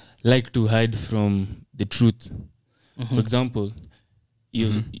like to hide from the truth. For example,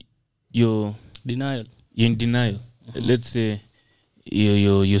 you're Denial. in denial. Let's say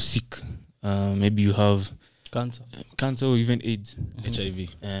you're sick. Maybe you have cancer or even AIDS. HIV.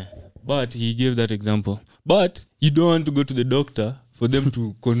 But he gave that example. But you don't want to go to the doctor for them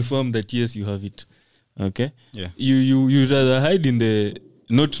to confirm that yes, you have it. Okay. Yeah. You rather hide in the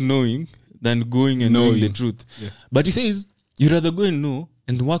not knowing than going and knowing the Knowing. truth. Yeah. But he says you rather go and know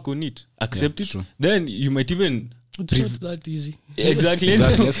and work on it, accept Yeah, it. true. Then you might even It's not that easy. exactly.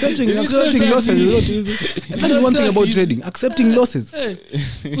 Accepting It's not accepting that losses is easy. not easy. And It's that is not one thing that about easy. trading. Accepting losses. Hey,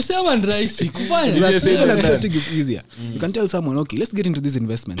 kusema ni rahisi kufanya. Exactly. Yeah. Even accepting is easier. You can tell someone, okay, let's get into this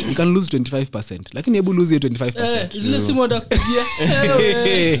investment. We can lose 25%. Lakini hebu lose your 25%. Zile simu watakupigia.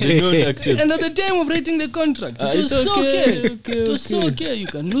 They don't accept. And at the time of writing the contract, it was it's so okay, okay. It was so okay. You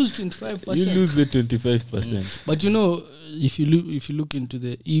can lose 25%. You lose the 25%. But you know, if you look into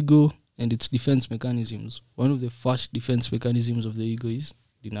the ego and its defense mechanisms, one of the first defense mechanisms of the ego is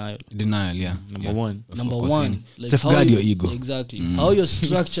denial. Denial, yeah. Number Yeah. one. Of Number course, one, yani. like Safeguard how your you- ego. Exactly. How you're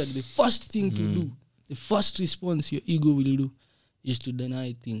structured, the first thing to do, the first response your ego will do is to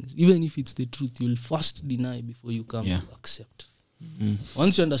deny things. Even if it's the truth, you'll first deny before you come Yeah. to accept.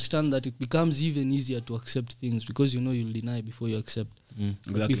 Once you understand that, it becomes even easier to accept things because you know you'll deny before you accept.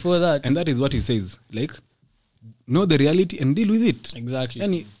 Exactly. Before that, And that is what he says. Like, know the reality and deal with it. exactly.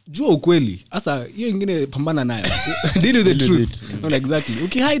 Yani jua ukweli hasa hiyo ingine pambana nayo deal with the Deal with truth. No, exactly.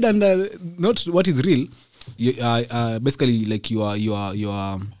 Ukihide under not what is real, you basically like you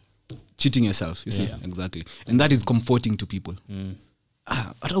are cheating yourself, you see. Exactly. And that is comforting to people.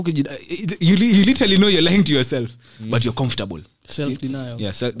 Hata you literally know you're lying to yourself, but you're comfortable. Self-denial.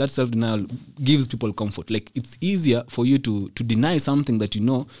 Yeah, that self-denial gives people comfort. Like, it's easier for you to deny something that you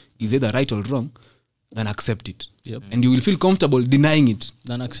know is either right or wrong than accept it. Yep. And you will feel comfortable denying it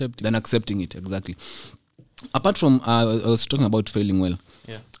Then accept it. than accepting it. Exactly. Apart from I was talking about failing well.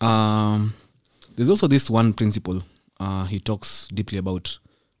 Yeah. There's also this one principle he talks deeply about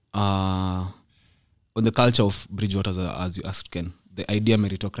on the culture of Bridgewater, as you asked, Ken, the idea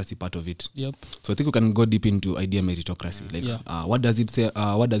meritocracy part of it. Yep. So I think we can go deep into idea meritocracy. Like, what does it say?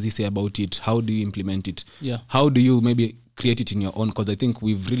 What does he say about it? How do you implement it? Yeah. How do you maybe create it in your own? Because I think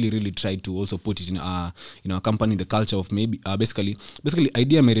we've really tried to also put it in our company, the culture of maybe basically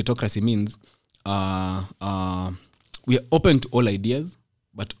idea meritocracy means we are open to all ideas,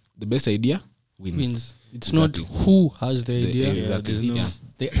 but the best idea wins. It's Exactly. not who has the idea. yeah, exactly. there's no- It's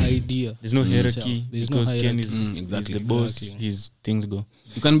the idea. There's no hierarchy itself. There's no because hierarchy. Ken is exactly. the boss. Exactly. His things go.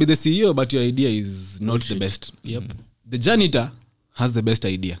 You can be the CEO, but your idea is not the best. Yep. The janitor has the best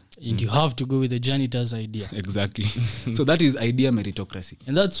idea. And you have to go with the janitor's idea. Exactly. So that is idea meritocracy.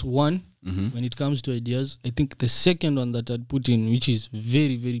 And that's one when it comes to ideas. I think the second one that I'd put in, which is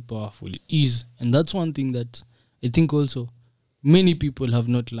very, very powerful, is, and that's one thing that I think also many people have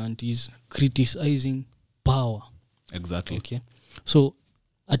not learned, is criticizing power. Exactly. Okay. So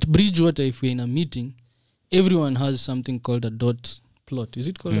at Bridgewater, if we're in a meeting, everyone has something called a dot plot. Is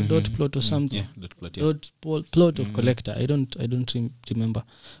it called a dot plot or something? Yeah, that plot, yeah. Dot plot of collector. I don't remember.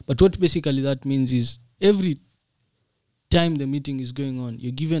 But what basically that means is every time the meeting is going on,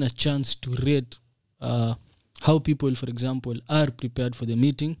 you're given a chance to rate how people, for example, are prepared for the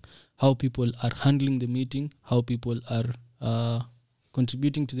meeting, how people are handling the meeting, how people are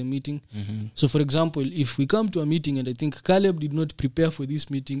contributing to the meeting. So for example, if we come to a meeting and I think Caleb did not prepare for this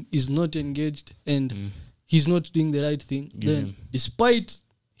meeting, is not engaged, and he's not doing the right thing, then despite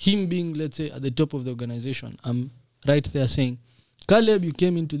him being, let's say, at the top of the organization, I'm right there saying, Caleb, you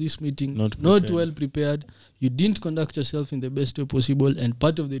came into this meeting not well prepared. You didn't conduct yourself in the best way possible, and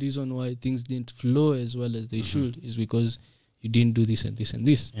part of the reason why things didn't flow as well as they should is because you didn't do this and this and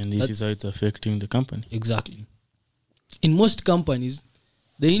this. And this is how it's affecting the company. Exactly. In most companies,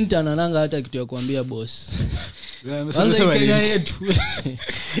 the intern ananga hata kitu ya kuambia boss. Kwanza Kenya yetu.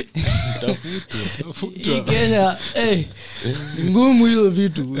 Hii Kenya, ni ngumu hizo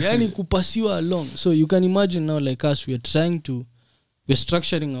vitu. Yani kupasiwa along. So you can imagine now, like us, we're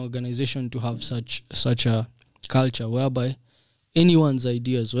structuring our organization to have such a culture whereby anyone's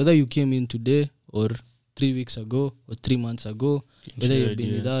ideas, whether you came in today or 3 weeks ago or 3 months ago, whether you've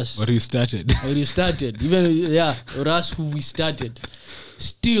been with us Or you started. even or us who we started,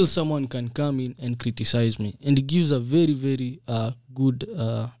 still someone can come in and criticize me, and it gives a very, very good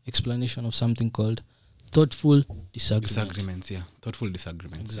explanation of something called thoughtful Disagreements, yeah. Thoughtful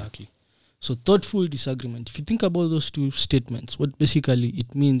disagreements. Exactly. So thoughtful disagreement, if you think about those two statements, what basically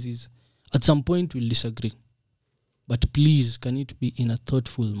it means is at some point we'll disagree, but please, can it be in a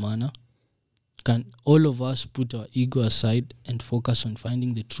thoughtful manner? Can all of us put our ego aside and focus on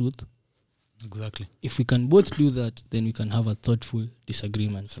finding the truth? Exactly. If we can both do that, then we can have a thoughtful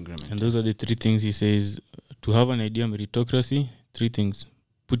disagreement. Disagreement. And those are the 3 things he says. To have an idea meritocracy, 3 things.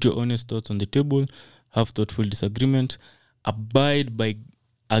 Put your honest thoughts on the table, have thoughtful disagreement, abide by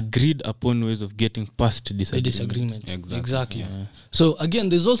agreed upon ways of getting past the disagreement. disagreement. Exactly. Yeah. So again,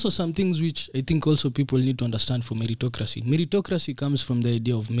 there's also some things which I think also people need to understand for meritocracy. Meritocracy comes from the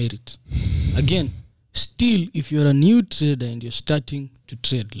idea of merit. Again, still, if you're a new trader and you're starting to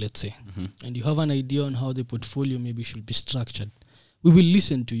trade, let's say, and you have an idea on how the portfolio maybe should be structured, we will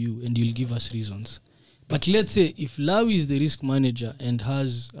listen to you and you'll give us reasons. But let's say if Lawi is the risk manager and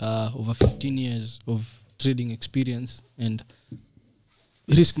has over 15 years of trading experience and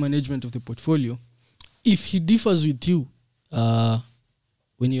risk management of the portfolio, if he differs with you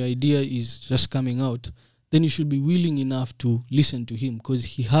when your idea is just coming out, then you should be willing enough to listen to him because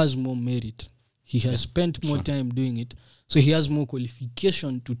he has more merit. He has spent more time doing it, so he has more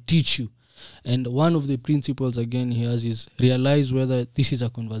qualification to teach you. And one of the principles again he has is realize whether this is a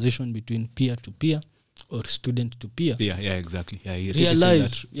conversation between peer to peer or student to peer. Yeah, exactly. Yeah, he really said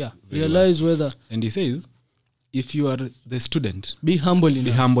that Realize well. whether. And he says, if you are the student, be humble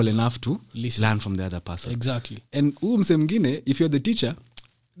enough to listen. Learn from the other person. Exactly. And mse mngine, if you're the teacher,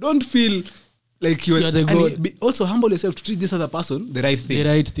 don't feel like you're the god. Be also humble yourself to treat this other person the right thing. The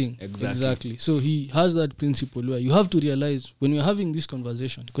right thing. Exactly. So he has that principle where you have to realize when you're having this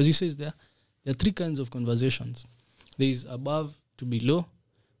conversation, because he says there are three kinds of conversations. There is above to below,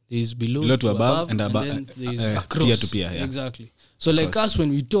 there is below to above, and then there is across. Peer to peer. Yeah. Exactly. So like us, when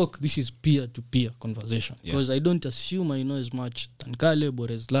we talk, this is peer-to-peer conversation. Because I don't assume I know as much than Caleb or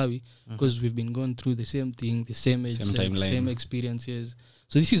as Lawi, because we've been going through the same thing, the same age, same experiences.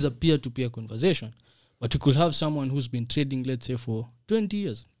 So this is a peer-to-peer conversation. But you could have someone who's been trading, let's say, for 20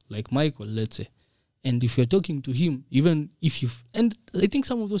 years, like Michael, let's say. And if you're talking to him, even if you've... And I think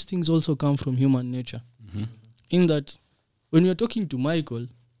some of those things also come from human nature. In that, when you're talking to Michael,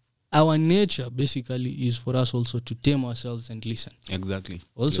 our nature basically is for us also to tame ourselves and listen. Exactly.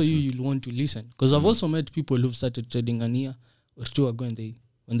 Also, you'll want to listen. Because I've also met people who've started trading an year or two ago, and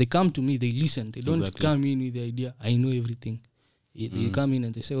when they come to me, they listen. They don't come in with the idea, I know everything. They come in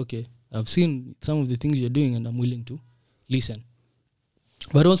and they say, okay, I've seen some of the things you're doing and I'm willing to listen.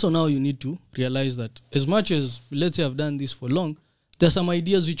 But also now you need to realize that as much as, let's say I've done this for long, there's some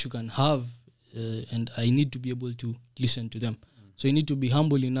ideas which you can have and I need to be able to listen to them. So you need to be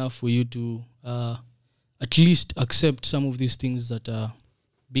humble enough for you to at least accept some of these things that are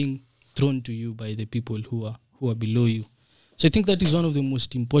being thrown to you by the people who are below you. So I think that is one of the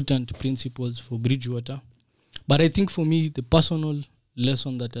most important principles for Bridgewater. But I think for me, the personal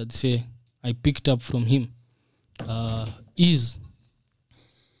lesson that I'd say I picked up from him is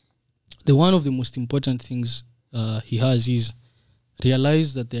the one of the most important things he has is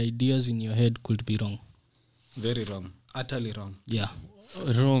realize that the ideas in your head could be wrong. Very wrong. Utterly wrong. Yeah.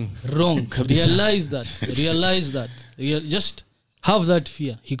 Wrong. Realize that. Just have that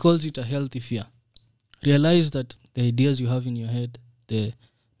fear. He calls it a healthy fear. Realize that the ideas you have in your head,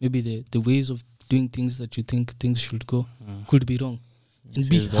 maybe the ways of doing things that you think things should go, could be wrong. And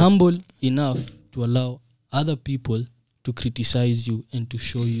be humble enough to allow other people to criticize you and to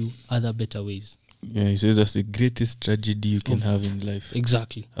show you other better ways. Yeah, he says that's the greatest tragedy you can have in life.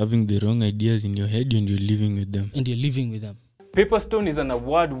 Exactly. Having the wrong ideas in your head and you're living with them. Paperstone is an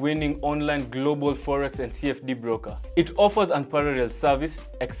award-winning online global forex and CFD broker. It offers unparalleled service,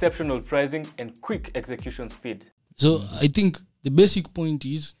 exceptional pricing, and quick execution speed. So I think the basic point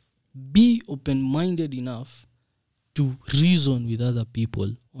is be open-minded enough to reason with other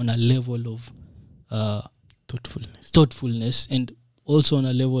people on a level of thoughtfulness and also on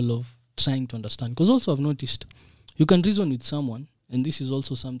a level of trying to understand. Because also I've noticed you can reason with someone, and this is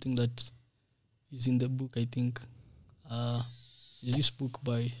also something that is in the book, I think. Is this book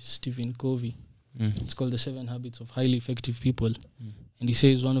by Stephen Covey. It's called The 7 Habits of Highly Effective People. And he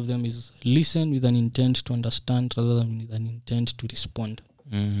says one of them is listen with an intent to understand rather than with an intent to respond.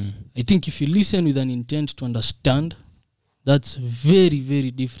 I think if you listen with an intent to understand, that's very, very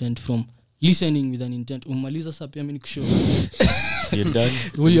different from listening with an intent. Umaliza sa pia mimi nikushow. You're done.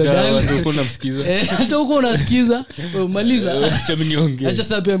 You're done. Ndio uko unamsikiza. Hata uko unasikiza, umaliza. Acha mimi niongee. Acha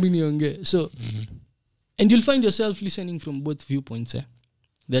sa pia mimi niongee. So and you'll find yourself listening from both viewpoints.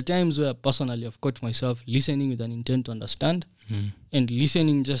 There are times where personally I've caught myself listening with an intent to understand and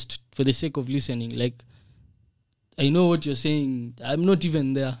listening just for the sake of listening. Like, I know what you're saying. I'm not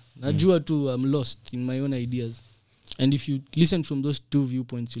even there. Najua tu, I'm lost in my own ideas. And if you listen from those two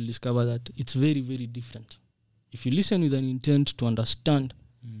viewpoints, you'll discover that it's very, very different. If you listen with an intent to understand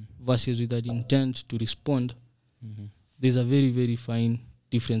versus with an intent to respond, there's a very, very fine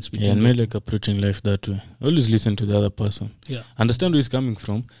difference between and me like approaching life that way. Always listen to the other person. Understand where he's coming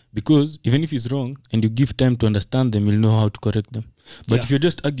from, because even if he's wrong and you give time to understand them, you'll know how to correct them. But Yeah. if you're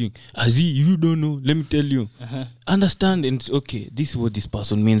just arguing, Azi, you don't know, let me tell you. Understand and okay, this is what this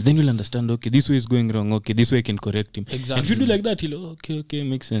person means. Then you'll understand, okay, this way is going wrong. Okay, this way I can correct him. Exactly. And if you do like that, he'll, okay,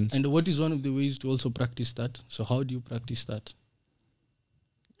 makes sense. And what is one of the ways to also practice that? So how do you practice that?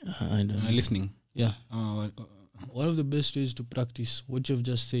 I don't know. Listening. Yeah. Uh, One of the best ways to practice what you've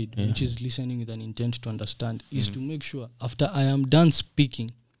just said, Yeah. which is listening with an intent to understand, is to make sure after I am done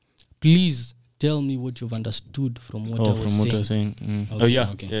speaking, please tell me what you've understood from what I was from saying. what I was saying. Oh Okay. yeah,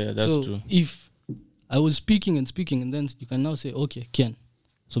 Okay. yeah, that's so true. if I was speaking, and then you can now say, okay, Ken.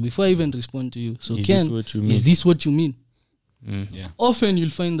 So before I even respond to you, so Is Ken, this what you mean? is this what you mean? yeah. Often you'll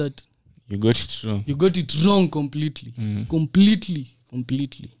find that You got it wrong. you got it wrong completely. Completely.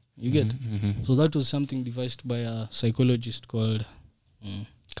 You get? So that was something devised by a psychologist called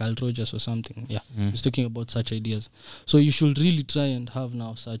Carl Rogers or something. Yeah, he's talking about such ideas. So you should really try and have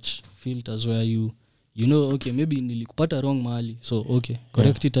now such filters where you know, okay, maybe nilikupata wrong mahali. So okay,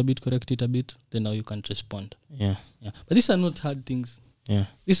 correct it a bit. Then now you can respond. Yeah, But these are not hard things. yeah.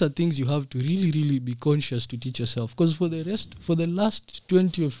 These are things you have to really, really be conscious to teach yourself. Because for the last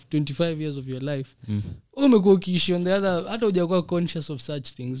 20 or 25 years of your life, umekuwa ukiishi on the other, hata hujakuwa conscious of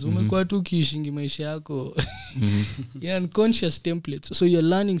such things. Umekuwa tu ukiishingi maisha yako. You're unconscious templates. So you're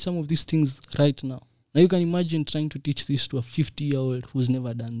learning some of these things right now. Now you can imagine trying to teach this to a 50-year-old who's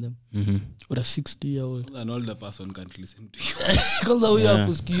never done them. Or a 60-year-old. An older person can't listen to you. Kwanza huyo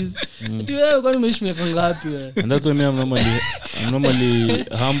hakusikizi. Ati wewe kwani umeishi miaka ngapi wewe? And that's why I'm normally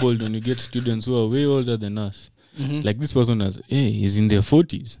humbled when you get students who are way older than us. Like this person he's in their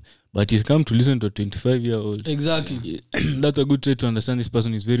 40s, but he's come to listen to a 25-year-old. Exactly. That's a good trait to understand. This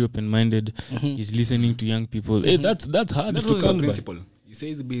person is very open-minded. He's listening to young people. Hey, that's hard That to was the come by. principle. He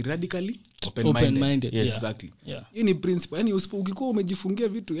says be radically Open-minded. Yes. Yeah. Exactly. Yeah. Hii ni principle. Yani ukikuwa umejifungia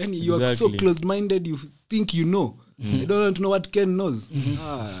vitu, yani you are so Exactly. closed-minded, you think you know. You don't want to know what Ken knows.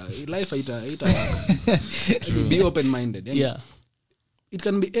 Life haita. Be open-minded. Yani, Yeah. it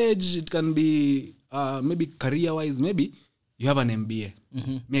can be age, it can be maybe career-wise, maybe you have an MBA.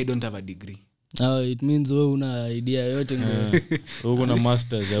 Me, I don't have a degree. It means wewe una idea yote We're gonna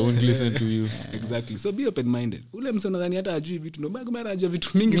masters. I won't listen to you. Exactly. So be open-minded. Ule mse unadhani hata ajui vitu, ndio maana kumbe anajua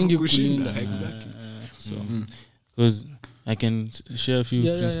vitu mingi Mingi kukushinda. kukushinda. Exactly. So, because I can share a few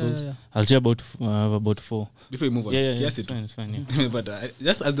Yeah, principles. yeah. I'll share about 4. Before you move on, Yeah, yes, it's fine. Yeah. but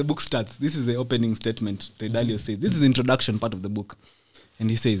just as the book starts, this is the opening statement. Ray Dalio says, this is the introduction part of the book. And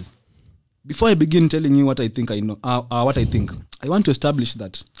he says, before I begin telling you what I think I know, what I think, I want to establish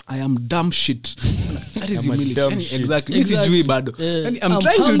that I am dumb shit. That is I'm a humility. dumb Yani, shit. exactly. Mimi sijui bado. Yani, I'm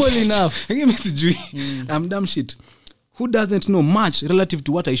trying humble to enough. Mimi sijui. I'm dumb shit. Who doesn't know much relative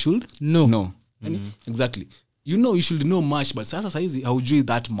to what I should? No. Yani, exactly. You know you should know much, but sasa saizi haujui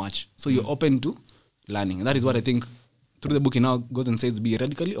that much. So you're open to learning. And that is what I think through the book he now goes and says, be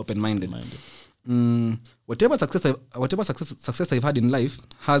radically open-minded. Whatever success I've had in life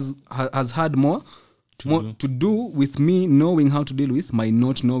has had more to do with me knowing how to deal with my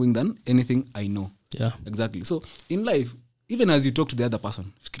not knowing than anything I know. Yeah. Exactly. So in life, even as you talk to the other person,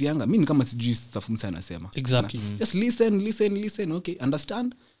 fikirianga mimi kama sijui stuff msa anasema. Exactly. Just listen, okay,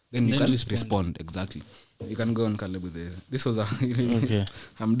 understand, then you can respond. Exactly. You can go on, Caleb, with this was Okay.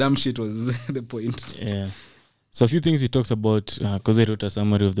 I'm dumb shit was the point. Yeah. So a few things he talks about, because I wrote a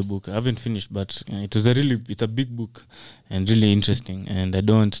summary of the book. I haven't finished, but it's a big book and really interesting. And I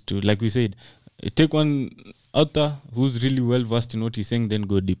don't want to, like we said, take one out there who's really well versed in what he's saying, then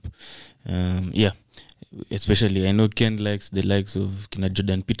go deep. Yeah. Especially, I know Ken likes the likes of Kina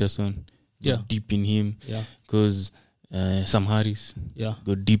Jordan Peterson. Yeah. Go deep in him. Yeah. Because Sam Harris. Yeah.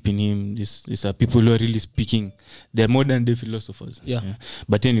 Go deep in him. These are people who are really speaking. They're modern day philosophers. Yeah.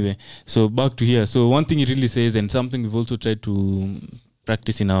 But anyway, so back to here. So one thing he really says, and something we've also tried to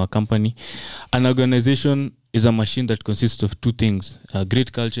practice in our company, an organization is a machine that consists of two things: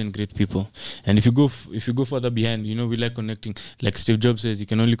 great culture and great people. And if you go further behind, we like connecting. Like Steve Jobs says, you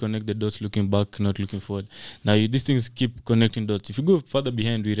can only connect the dots looking back, not looking forward. Now these things keep connecting dots. If you go further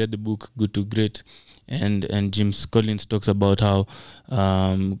behind, we read the book Good to Great, and James Collins talks about how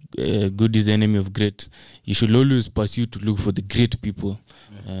good is the enemy of great. You should always pursue to look for the great people,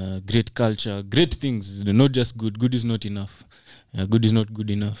 great culture, great things. Not just good. Good is not enough. Good is not good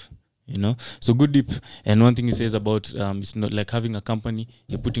enough. So good deep. And one thing he says about it's not like having a company.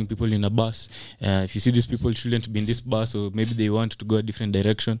 You're putting people in a bus. If you see these people shouldn't be in this bus, or maybe they want to go a different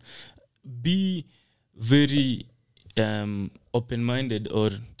direction, be very open-minded,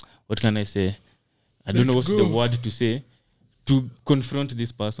 or what can I say? I don't know what's the word to say, to confront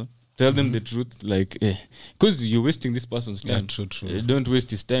this person. Tell them the truth, like, because you're wasting this person's time. Yeah, true. Don't waste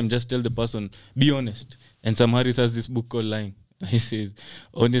his time. Just tell the person, be honest. And Sam Harris has this book called Lying. He says,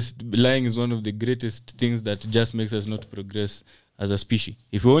 lying is one of the greatest things that just makes us not progress as a species.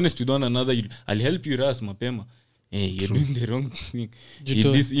 If you're honest with one another, I'll help you ras mapema. Hey, you're doing the wrong thing.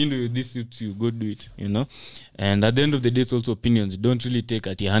 If this suits you, go do it, And at the end of the day, it's also opinions. Don't really take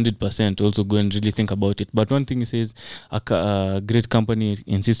at 100%. Also go and really think about it. But one thing he says, a great company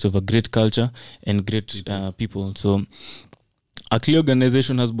insists of a great culture and great people. So a clear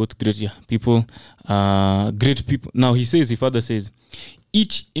organization has both great people, great people. Now he further says,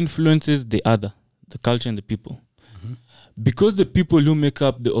 each influences the other, the culture and the people. Mm-hmm. Because the people who make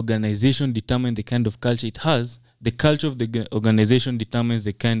up the organization determine the kind of culture it has, the culture of the organization determines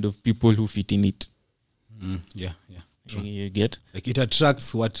the kind of people who fit in it. Yeah. True. You get? Like it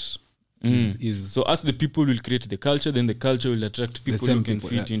attracts what is. So as the people will create the culture, then the culture will attract people who can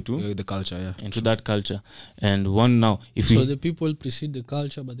fit into the culture, into that culture. And one now, the people precede the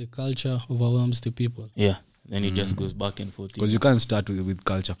culture, but the culture overwhelms the people. Yeah. Then it just goes back and forth. Because you can't start with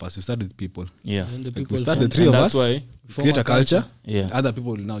culture first. You start with people. Yeah. Like we start the three of us, create a culture. Yeah. Other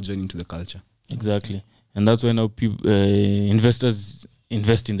people will now join into the culture. Exactly. And that's why now investors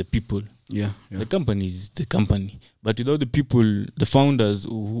invest in the people. Yeah. The company is the company. But without the people, the founders,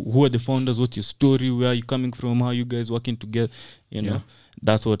 who are the founders? What's your story? Where are you coming from? How are you guys working together?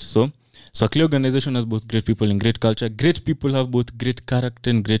 That's what. So a clear organization has both great people and great culture. Great people have both great character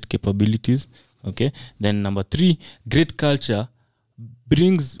and great capabilities. Okay. Then number 3, great culture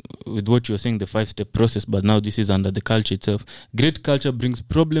brings, with what you're saying, the 5-step process, but now this is under the culture itself. Great culture brings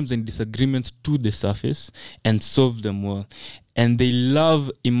problems and disagreements to the surface and solve them well. And they love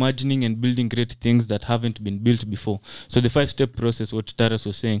imagining and building great things that haven't been built before. So the 5-step process, what Taras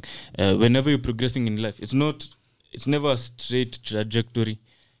was saying, whenever you're progressing in life, it's never a straight trajectory.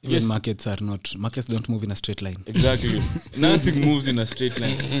 Even markets don't move in a straight line. Exactly. Nothing moves in a straight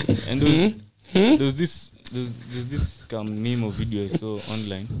line. And there's this meme or video I saw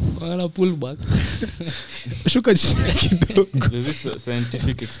online. Pull back. There's this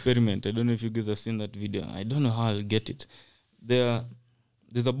scientific experiment. I don't know if you guys have seen that video. I don't know how I'll get it.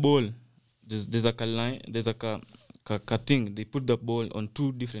 There's a ball. There's a line. There's a thing. They put the ball on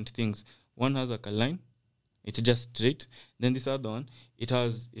 2 different things. One has a line. It's just straight. Then this other one,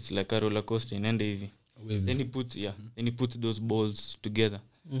 it's like a roller coaster in NDV. Then he puts those balls together.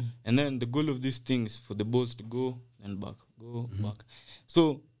 And then the goal of this thing is for the balls to go and back.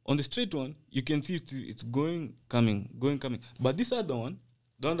 So on the straight one, you can see it's going, coming. But this other one,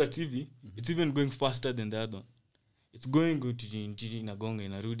 the one that's TV, it's even going faster than the other one. It's going it's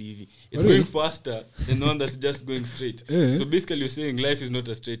going faster than the one that's just going straight. So basically you're saying life is not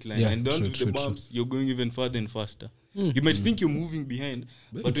a straight line. And down to the bumps, you're going even farther and faster. You might think you're moving behind,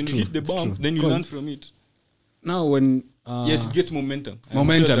 but when you hit the bump, then you learn from it. Now when yes, it gets momentum.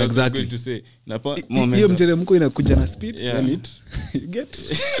 Momentum, exactly. Going to say hiyo mteremko inakuja na speed, then you get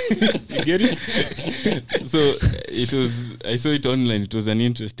it. So I saw it online. It was an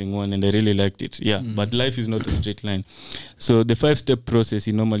interesting one and I really liked it. But life is not a straight line. So the 5-step process,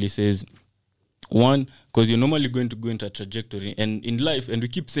 he normally says, 1, because you're normally going to go into a trajectory, and in life, and we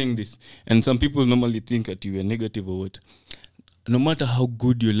keep saying this, and some people normally think that you are negative or what. No matter how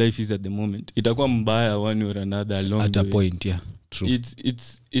good your life is at the moment, itakuwa mbaya one or another along at the a way. point. True.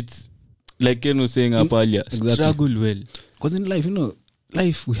 It's like Ken was saying up earlier, exactly. Struggle well. Because in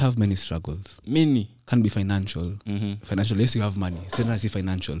life we have many struggles. Many. Can be financial. Financial, yes, you have money. Certainly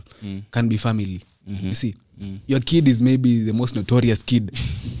financial. Can be family. You see, your kid is maybe the most notorious kid.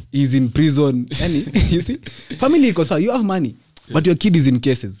 He's in prison. You see, family because you have money, but your kid is in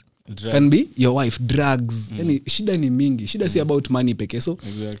cases. Drugs. Can be your wife, drugs. Shida ni mingi. Shida si about money peke. So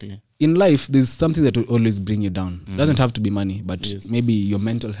exactly. In life, there's something that will always bring you down. Doesn't have to be money, but maybe your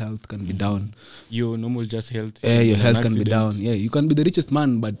mental health can be down. Your normal just health. Your health can be down. Yeah, you can be the richest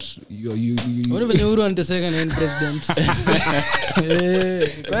man, but you. What if you want the second-hand president?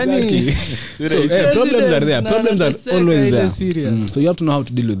 Exactly. So problems are there. Problems are always there. So you have to know how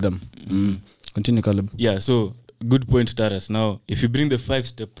to deal with them. Continue, Caleb. Yeah. So. Good point, Taras. Now, if you bring the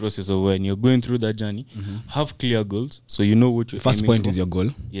 5-step process of when you're going through that journey, have clear goals, so you know what you're first point for. Is your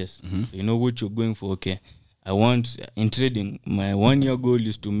goal. Yes. So you know what you're going for. Okay, I want, in trading, my 1-year goal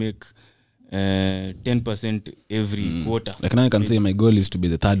is to make 10% every quarter. Like now I can say my goal is to be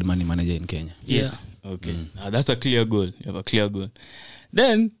the 3rd money manager in Kenya. Yes. Okay. Now that's a clear goal. You have a clear goal.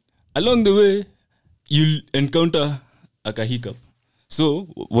 Then, along the way, you'll encounter a hiccup. So,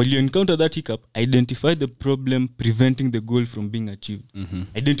 while you encounter that hiccup, identify the problem preventing the goal from being achieved.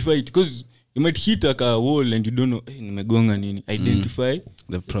 Identify it, because you might hit a wall and you don't know, nimegonga nini. Identify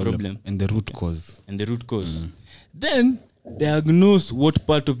the problem and the root cause. Then, diagnose what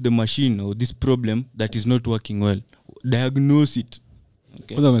part of the machine or this problem that is not working well. diagnose it.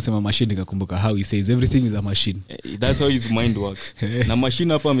 Okay. Kwanza amesema machine nikakumbuka how he says everything is a machine. That's how his mind works. Na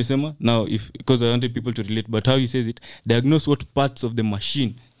machine hapa amesema now because I wanted people to relate, but how he says it, diagnose what parts of the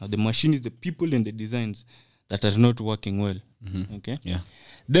machine. Now the machine is the people and the designs that are not working well. Okay. Yeah.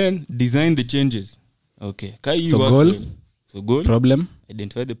 Then design the changes. Okay. So goal. So goal. Problem.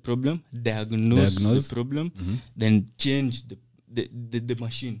 Identify the problem. Diagnose the problem. Then change the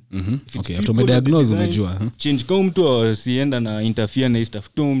machine. Okay, after umediagnose umejua. Change kama mtu asienda na interfere na stuff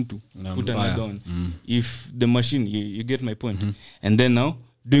to mtu Na put mfire. an down. If the machine you get my point. And then now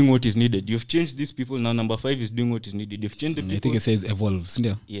doing what is needed. You've changed these people. Now number 5 is doing what is needed. You've changed the people. I think it says evolve,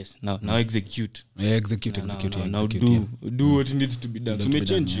 sindio? Yes. Now execute. Yeah, execute. Now do what needs to be done. So may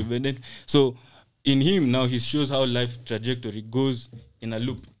change. So in him now he shows how life trajectory goes in a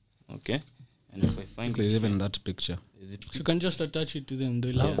loop. Okay. And if I find There's even that picture. is it So you can just attach it to them.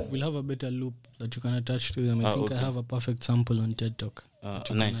 We'll have a better loop that you can attach to them. I think okay. I have a perfect sample on TED Talk. that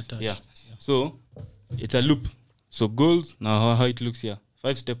you can nice. attach. Yeah. So it's a loop. So goals, now how it looks here.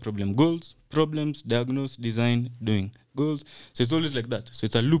 5-step problem. Goals, problems, diagnose, design, doing. Goals. So it's always like that. So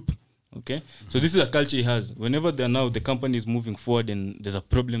it's a loop. Okay. So this is a culture he has. Whenever the company is moving forward and there's a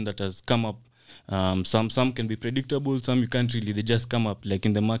problem that has come up, some can be predictable, some you can't really, they just come up like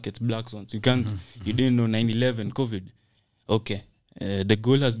in the markets, black swans. You can't, you didn't know 9/11, COVID. Okay. The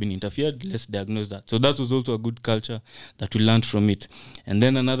goal has been interfered, let's diagnose that. So that was also a good culture that we learned from it. And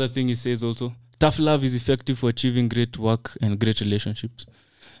then another thing he says also, tough love is effective for achieving great work and great relationships.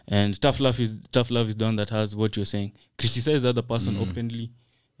 And tough love is the one that has what you're saying. Criticize the other person openly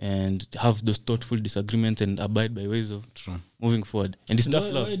and have those thoughtful disagreements and abide by ways of moving forward. And it's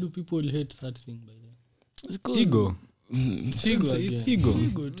tough love. Why do people hate that thing by the way? Ego. It's ego. It's again. ego.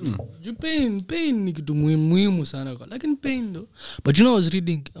 Ego too. Pain ni kitu muhimu sana kwa. Lakini pain though. But you know I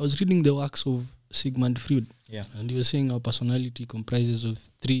was reading the works of Sigmund Freud. Yeah. And he was saying our personality comprises of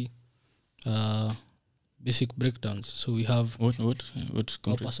 3 basic breakdowns. So we have What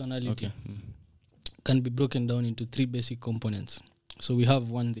our personality Okay. can be broken down into 3 basic components. So we have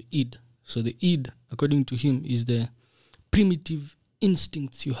one, the id. So the id, according to him, is the primitive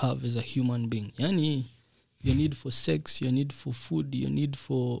instincts you have as a human being. Yani, your need for sex, your need for food, your need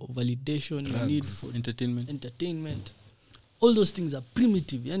for validation, your need for entertainment. All those things are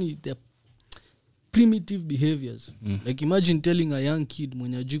primitive. Yani, they're primitive behaviors. Like imagine telling a young kid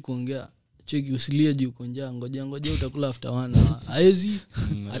mwenye hajui kuongea, cheki usilie juu uko njaa, ngoja utakula after 1 hour. Haezi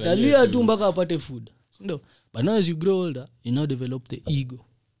atalia tu mpaka apate food. Ndio. But now as you grow older, you now develop the ego.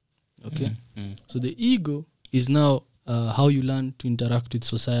 Okay? So the ego is now how you learn to interact with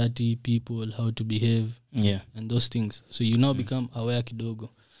society, people, how to behave, and those things. So you now become aware kidogo.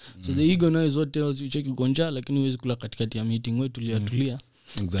 So the ego now is what tells you, check uko njaa lakini huwezi kula katikati ya meeting, wewe tulia.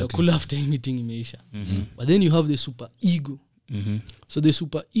 Exactly. Kula after meeting imeisha. But then you have the super ego. So the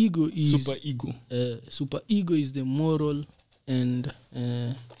super ego is the moral and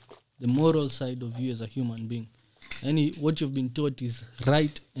the moral side of you as a human being. And what you've been taught is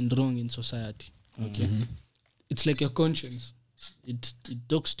right and wrong in society. Okay, it's like your conscience. It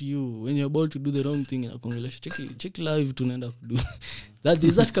talks to you when you're about to do the wrong thing in a conversation. Check live tunaenda kudu. That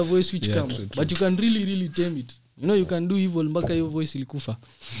is that voice which comes, true. But you can really tame it. You know, you can do evil mpaka hiyo voice ilikufa.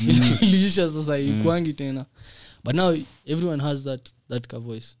 Iliisha sasa ikwangi tena. But now everyone has that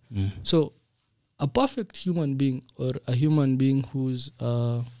voice. So a perfect human being or a human being who's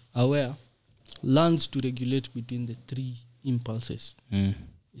aware learns to regulate between the 3 impulses.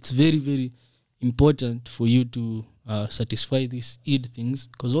 It's very, very important for you to satisfy these id things,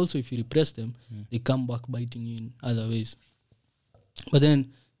 because also if you repress them, they come back biting you in other ways. But then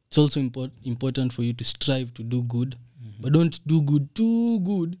it's also important for you to strive to do good, but don't do good too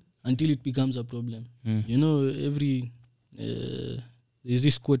good until it becomes a problem. You know, there's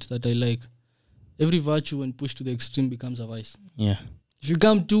this quote that I like: every virtue when pushed to the extreme becomes a vice. Yeah. If you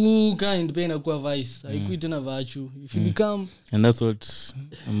become too kind, pain akuwa vice. I quit in a virtue. If you become, and that's what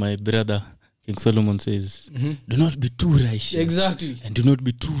my brother King Solomon says, do not be too righteous. Exactly. And do not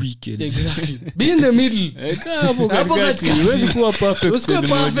be too wicked. Exactly. Be in the middle. Hapo katikati. Huwezi kuwa perfect. Usikue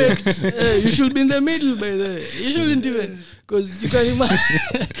perfect. You should be in the middle by the way. You shouldn't even, because you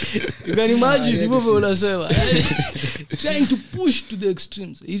can imagine hivyo vile unasema. Trying to push to the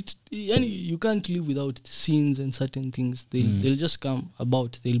extremes. You can't live without sins and certain things. They'll just come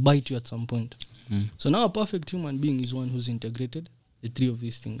about. They'll bite you at some point. So now a perfect human being is one who's integrated the 3 of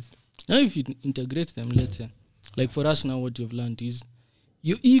these things. Now if you integrate them, let's say, like for us now, what you've learned is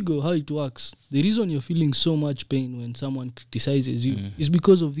your ego, how it works. The reason you're feeling so much pain when someone criticizes you is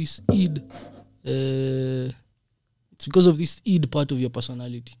because of this id. It's because of this id part of your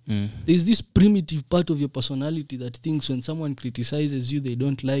personality. There's this primitive part of your personality that thinks when someone criticizes you, they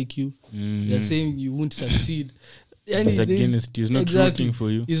don't like you. They're saying you won't succeed. And He's against you. He's not rooting for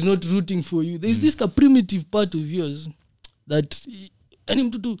you. He's not rooting for you. There's this primitive part of yours that any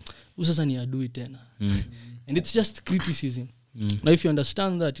mtu sasa ni adui tena. And it's just criticism. Now if you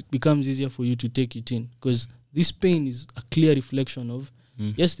understand that, it becomes easier for you to take it in, because this pain is a clear reflection of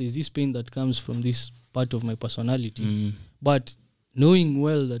yes, there's this pain that comes from this part of my personality, but knowing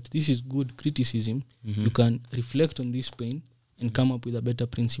well that this is good criticism, you can reflect on this pain and come up with a better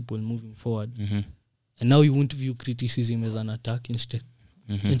principle moving forward. And now you won't view criticism as an attack instead.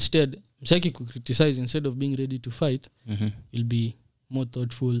 Instead, msaki ku criticize, instead of being ready to fight, you'll be more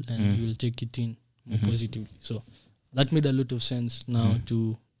thoughtful and you'll take it in more positively. So that made a lot of sense now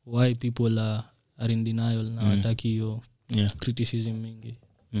to why people are in denial now, attacking your criticism mingi.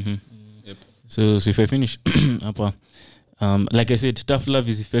 Yep. So if I finish like I said, tough love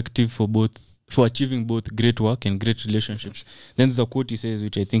is effective for achieving both great work and great relationships. Then there's a quote he says,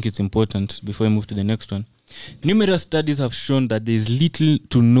 which I think is important before I move to the next one. Numerous studies have shown that there is little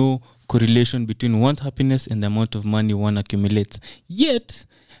to no correlation between one's happiness and the amount of money one accumulates. Yet,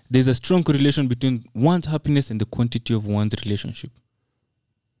 there's a strong correlation between one's happiness and the quantity of one's relationship.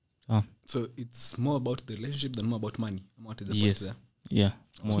 So it's more about the relationship than more about money. What is the yes. point there? Yeah.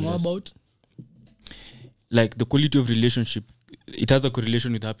 It's more about like the quality of relationship. It has a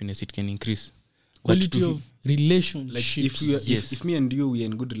correlation with happiness. It can increase. Quality of relationships. Like if me and you we are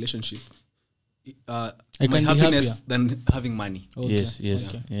in good relationship, my happiness happier than having money. Okay. Yes.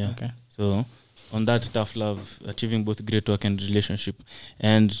 Okay. Yeah. Okay. So on that tough love, achieving both great work and relationship.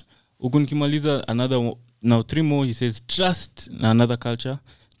 And Ugunkimaliza, now 3 more, he says, trust another culture,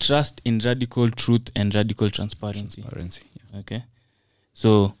 trust in radical truth and radical transparency. Yeah. Okay.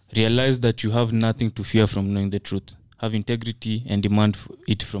 So realize that you have nothing to fear from knowing the truth. Have integrity and demand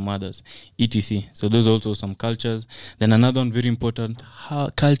it from others, etc. So those are also some cultures. Then another one, very important,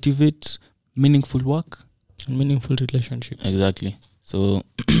 cultivate meaningful work and meaningful relationships. Exactly. So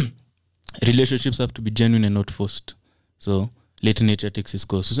relationships have to be genuine and not forced. So let nature takes its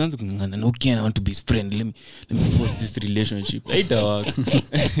course. Susan's okay, I want to be his friend. Let me force this relationship.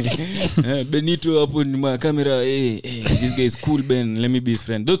 Benito up on my camera. Hey, this guy is cool, Ben. Let me be his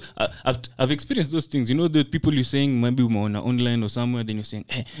friend. Those I've experienced those things. You know, the people you're saying maybe on online or somewhere, then you're saying,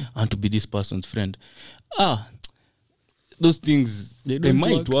 hey, I want to be this person's friend. Those things they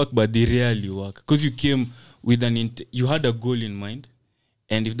might work, but they rarely work because you came with you had a goal in mind,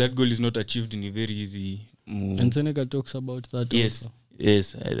 and if that goal is not achieved in a very easy. And Seneca talks about that also.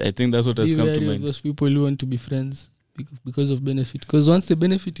 Yes, I think that's what has come to mind. Those people who want to be friends because of benefit. Because once the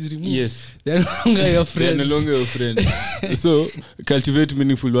benefit is removed, they're no longer your friends. They're no longer your friend. So cultivate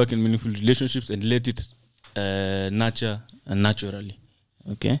meaningful work and meaningful relationships and let it nurture naturally.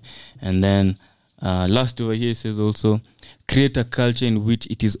 Okay? And then last over here says also, create a culture in which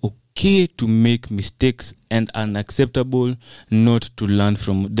it is okay to make mistakes and unacceptable not to learn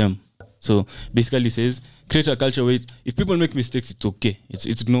from them. So basically says, create a culture where if people make mistakes, it's okay.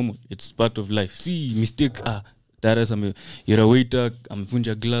 It's normal. It's part of life. See, mistake, you're a waiter,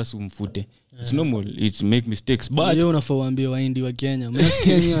 amevunja glass, umfute. It's normal. It's make mistakes. But leo unafaa waambie waindi wa Kenya.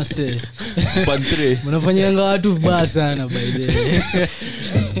 Mnasikia nyinyi wase. Pantre. Mnafanyanga watu vibaya sana by the way.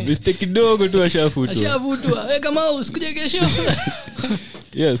 Mistake kidogo tu ashafutwa. Ashafutwa. Weka mouse kuja kesho.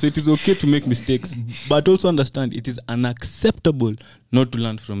 Yeah, so it is okay to make mistakes, but also understand it is unacceptable not to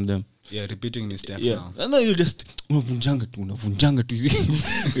learn from them. Yeah, repeating mistakes now. No, you just unavunjanga tu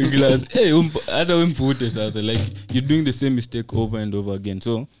glass. Hey, hata wemfute sasa, like you're doing the same mistake over and over again.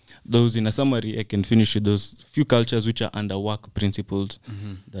 So those, in a summary, I can finish with those few cultures which are under work principles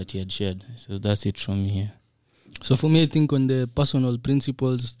that he had shared. So that's it from here. So for me, I think on the personal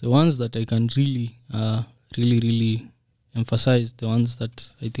principles, the ones that I can really emphasize, the ones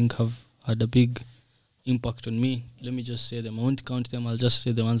that I think have had a big impact on me, let me just say them. I won't count them. I'll just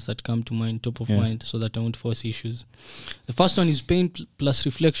say the ones that come to mind, top of mind, so that I won't force issues. The first one is pain plus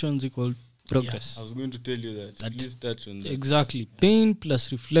reflections equal progress. I was going to tell you that. Please touch on that. Exactly. Pain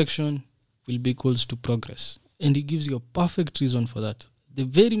plus reflection will be equals to progress. And he gives you a perfect reason for that. The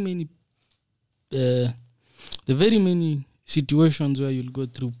very many situations where you'll go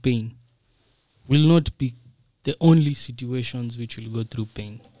through pain will not be the only situations which will go through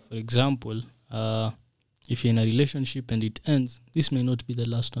pain. For example, if you're in a relationship and it ends, this may not be the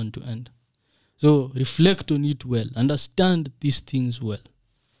last one to end. So reflect on it well. Understand these things well.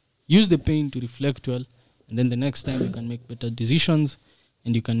 Use the pain to reflect well, and then the next time you can make better decisions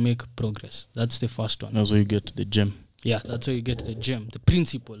and you can make progress. That's the first one. That's how you get the gem. Yeah, that's how you get the gem, the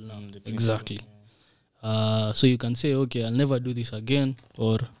principle now. Exactly. So you can say, okay, I'll never do this again,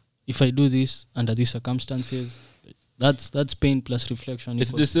 or if I do this under these circumstances, that's pain plus reflection.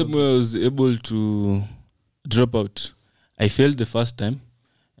 It's the same way I was able to drop out. I failed the first time,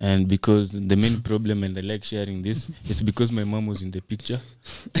 and because the main problem, and I like sharing this, it's because my mom was in the picture.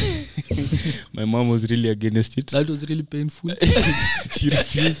 My mom was really against it. That was really painful. She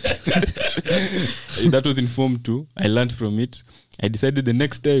refused. That was informed too. I learned from it. I decided the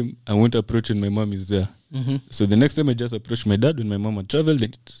next time I won't approach when my mom is there. So the next time I just approached my dad when my mom had traveled,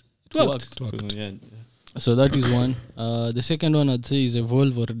 and it worked. So, yeah. So that is one. The second one I'd say is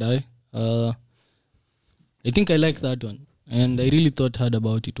evolve or die. I think I like that one. And I really thought hard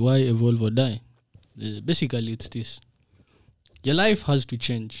about it. Why evolve or die? Basically, it's this. Your life has to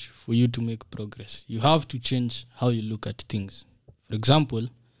change for you to make progress. You have to change how you look at things. For example,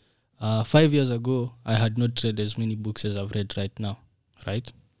 5 years ago, I had not read as many books as I've read right now, right?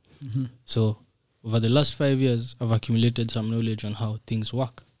 So over the last 5 years, I've accumulated some knowledge on how things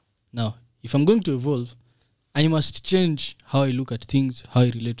work. Now, if I'm going to evolve, I must change how I look at things, how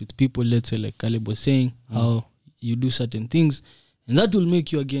I relate with people. Let's say, like Caleb was saying, how you do certain things, and that will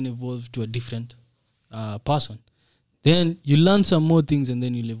make you again evolve to a different person. Then you learn some more things, and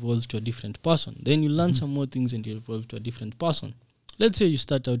then you'll evolve to a different person. Then you learn some more things, and you evolve to a different person. Let's say you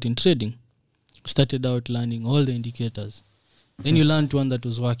start out in trading. You started out learning all the indicators. Then you learned one that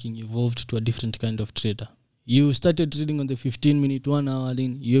was working. You evolved to a different kind of trader. You started trading on the 15-minute, 1 hour,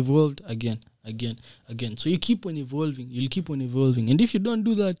 then you evolved again. So you keep on evolving. You'll keep on evolving. And if you don't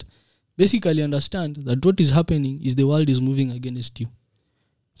do that, basically understand that what is happening is the world is moving against you.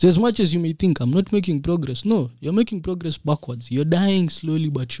 So as much as you may think, I'm not making progress, no, you're making progress backwards. You're dying slowly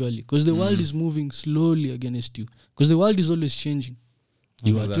but surely because the world is moving slowly against you. Because the world is always changing.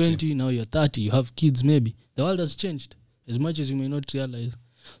 You are 20, now you're 30, you have kids maybe. The world has changed as much as you may not realize.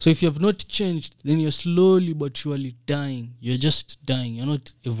 So if you have not changed, then you're slowly but surely dying. You're just dying. You're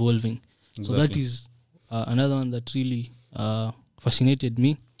not evolving. Exactly. So that is another one that really fascinated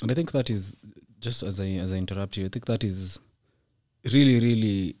me. And I think that is, just as I interrupt you, I think that is really,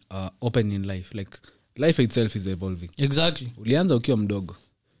 really open in life. Like, life itself is evolving. Exactly. Ulianza ukiwa mdogo.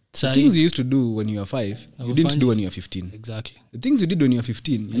 The things you used to do when you were 5, you didn't do when you were 15. Exactly. The things you did when you were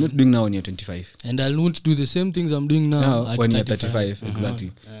 15, you're not doing now when you're 25. And I won't do the same things I'm doing now at when 35. You're 35.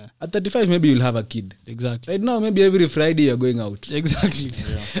 Exactly. Yeah. At 35, maybe you'll have a kid. Exactly. Right now, maybe every Friday you're going out. Exactly.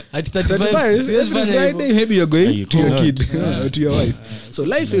 Yeah. At 35, every Friday, maybe you're going to your kid, or to your wife. So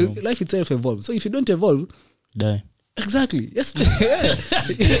life itself evolves. So if you don't evolve, die. Exactly. Yes.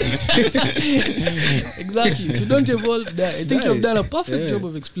 Exactly. If you don't evolve, die. I think you've done a perfect job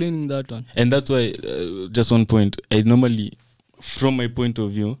of explaining that one. And that's why, just one point, I normally, from my point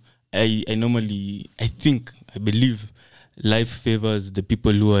of view, I believe life favors the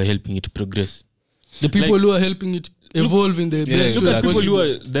people who are helping it progress. The people who are helping it evolve in the best way. Look at people who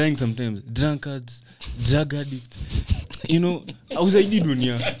are dying sometimes. Drunkards, drug addicts. You know, outside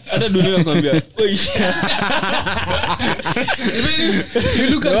dunia. Hata dunia kwambia. You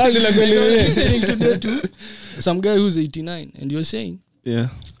look at I was listening today to some guy who's 89 and you're saying, yeah,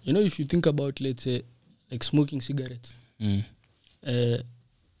 you know, if you think about, let's say, like smoking cigarettes.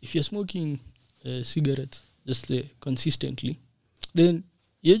 If you're smoking cigarettes just consistently, then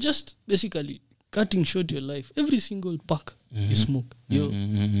you're just basically cutting short your life. Every single pack you smoke, you're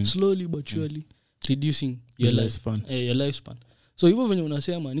slowly but surely reducing your lifespan. Your lifespan. So hivyo venye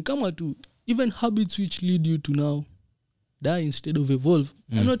unasema ni kama tu even habits which lead you to now die instead of evolve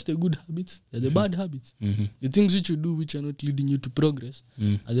are not the good habits, they're the bad habits. The things which you do which are not leading you to progress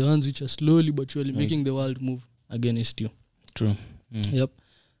are the ones which are slowly but surely making the world move against you. True. Yep.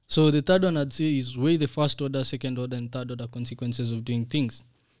 So the third one I'd say is weigh the first order, second order and third order consequences of doing things.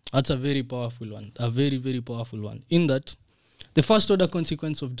 That's a very powerful one. A very, very powerful one. In that, the first order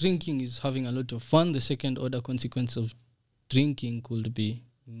consequence of drinking is having a lot of fun. The second order consequence of drinking could be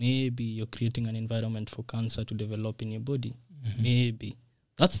maybe you're creating an environment for cancer to develop in your body. Maybe.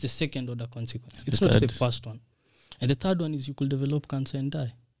 That's the second order consequence. It's not the first one. And the third one is you could develop cancer and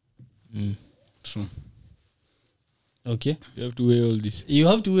die. True. Okay? You have to weigh all this. You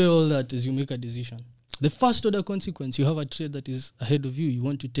have to weigh all that as you make a decision. The first order consequence, you have a trade that is ahead of you. You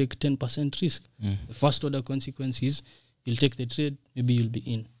want to take 10% risk. The first order consequence is you'll take the trade, maybe you'll be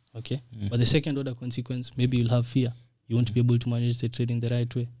in. Okay? But the second order consequence, maybe you'll have fear. You won't be able to manage the trade in the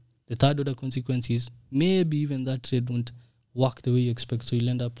right way. The third order consequence is maybe even that trade won't work the way you expect, so you'll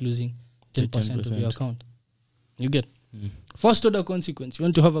end up losing 10% of your account. You get? First order consequence, you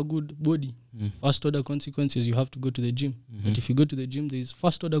want to have a good body. First order consequence is you have to go to the gym. But if you go to the gym, the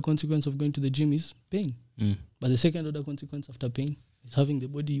first order consequence of going to the gym is pain. But the second order consequence after pain is having the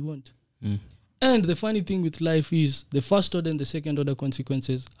body you want. And the funny thing with life is the first order and the second order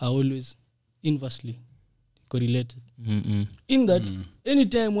consequences are always inversely correlated. In that, any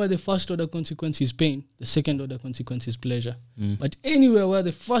time where the first order consequence is pain, the second order consequence is pleasure. But anywhere where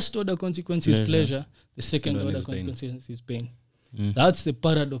the first order consequence is pleasure, the second order consequence is pain. That's the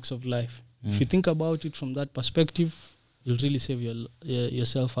paradox of life. If you think about it from that perspective, you'll really save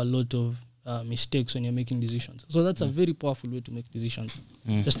yourself a lot of mistakes when you're making decisions. So that's a very powerful way to make decisions.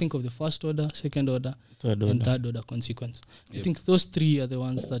 Just think of the first order, second order, and third order consequence. I think those three are the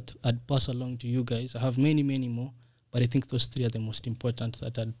ones that I'd pass along to you guys. I have many more, but I think those three are the most important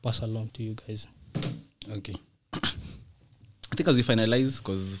that I'd pass along to you guys. Okay. I think as we finalize,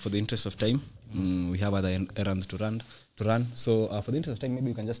 because for the interest of time, we have other errands to run. So for the interest of time, maybe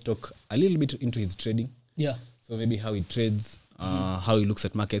we can just talk a little bit into his trading. Yeah. So maybe how he trades, how he looks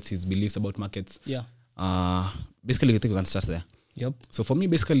at markets, his beliefs about markets. Yeah. Basically, I think we can start there. Yep. So for me,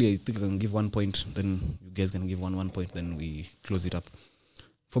 basically, I think I can give 1 point, then you guys can give one point, then we close it up.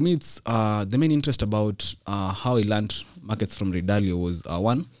 For me, it's the main interest about how he learned markets from Ray Dalio was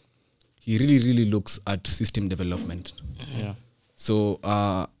one, he really looks at system development. Yeah. So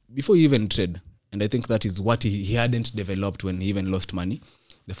before you even trade, and I think that is what he hadn't developed when he even lost money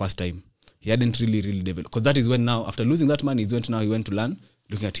the first time. He hadn't really developed, because that is when now, after losing that money, he went to learn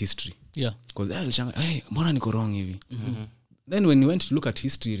looking at history. Yeah. Because mbona niko wrong hivi. Then when he went to look at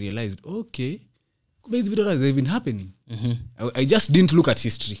history, he realized, okay, these videos have been happening. I just didn't look at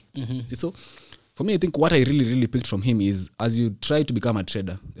history. See, so for me, I think what I really picked from him is, as you try to become a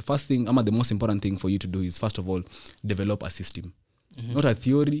trader, the first thing, the most important thing for you to do is, first of all, develop a system. Not a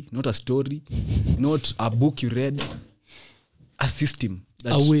theory, not a story, not a book you read, a system.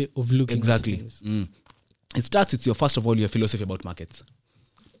 A way of looking exactly. at things. It starts with first of all, your philosophy about markets.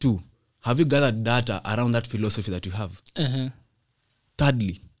 2, have you gathered data around that philosophy that you have?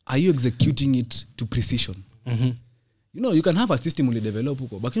 Thirdly, are you executing it to precision? You can have a system uli develop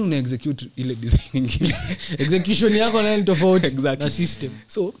huko, but you execute ile design ingine. Execution yako na tofauti Exactly. na system.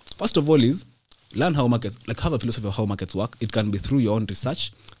 So first of all is learn how markets, like have a philosophy of how markets work. It can be through your own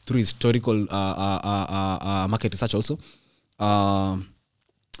research, through historical market research also.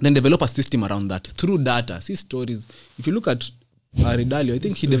 Then develop a system around that through data. See stories. If you look at Ray Dalio, I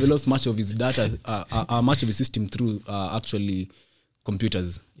think he develops much of his data, much of his system through actually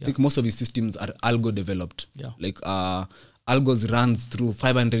computers. I think most of his systems are algo developed. Yeah. Like algos runs through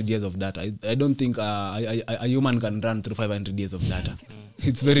 500 years of data. I don't think a human can run through 500 years of data.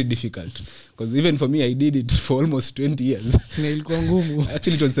 It's very difficult, because even for me, I did it for almost 20 years. Ilikuwa ngumu.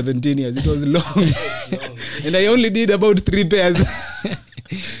 Actually, it was 17 years. It was long. And I only did about 3 pairs.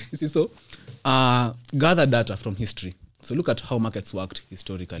 You see, so gather data from history. So look at how markets worked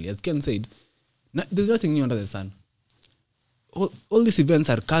historically. As Ken said, there's nothing new under the sun. All these events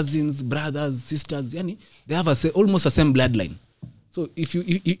are cousins, brothers, sisters. They have almost the same bloodline. So if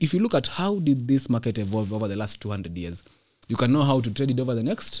you look at how did this market evolve over the last 200 years, you can know how to trade it over the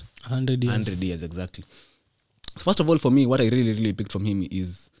next 100 years. 100 years, exactly. So first of all, for me, what I really picked from him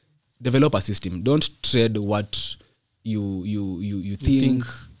is develop a system. Don't trade what you think,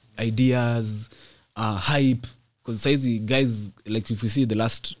 ideas, hype. Because guys, like if you see the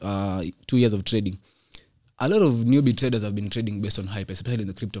last 2 years of trading, a lot of newbie traders have been trading based on hype, especially in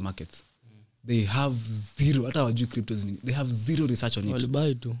the crypto markets. They have zero, hata wajui cryptos, they have zero research on it.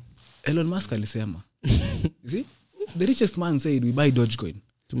 Walibuy tu. Elon Musk alisema. You see? The richest man said, we buy Dogecoin.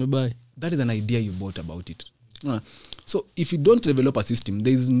 Tumebuy. That is an idea you bought about it. So if you don't develop a system,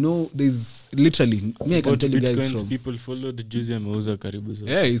 there's literally, me I can tell you guys from people follow the juice ameuza karibu so.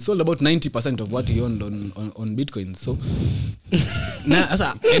 Yeah, it's all about 90% of what he owned on Bitcoin. So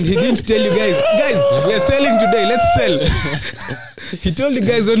and he didn't tell you guys, we are selling today, let's sell. He told you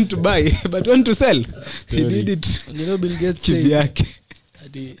guys when to buy, but when to sell, he did it. And Bill Gates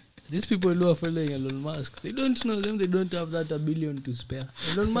said, these people who are following Elon Musk, they don't know them, they don't have that $1 billion to spare.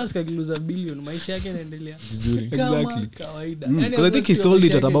 Elon Musk akiluza $1 billion, maisha yake yanaendelea kama kawaida. Because I think he sold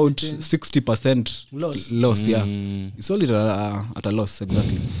it at about 60% loss. Yeah, he sold it at a loss,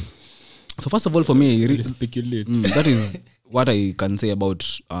 exactly. So first of all, for me, speculate. That is what I can say about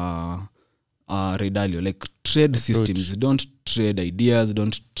Ray Dalio. Like, trade systems. Don't trade ideas.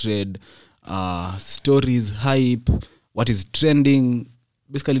 Don't trade stories, hype, what is trending.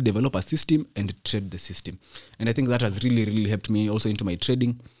 Basically develop a system and trade the system. And I think that has really helped me also into my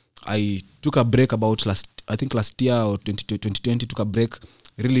trading. I took a break about last year or 2020, took a break,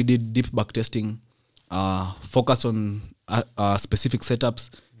 really did deep back testing, focus on specific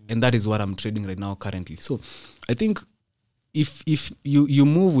setups, and that is what I'm trading right now currently. So I think if you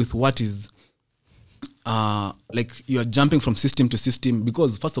move with what is like you are jumping from system to system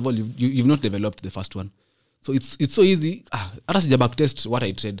because first of all you've not developed the first one. So it's so easy. Hata sija backtest what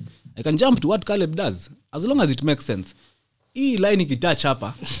I trade. I can jump to what Caleb does as long as it makes sense. Hii line ikitouch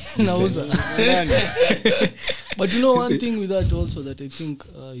hapa nauza. But one thing with that also that I think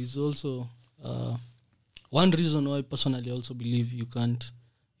is also one reason why personally I also believe you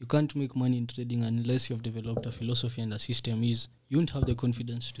can't make money in trading unless you have developed a philosophy and a system is you won't have the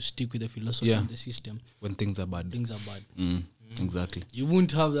confidence to stick with the philosophy and the system when things are bad. Exactly. You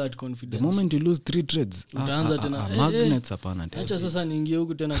won't have that confidence. The moment you lose 3 trades, utaanza tena magnets hapana. Acha sasa niingie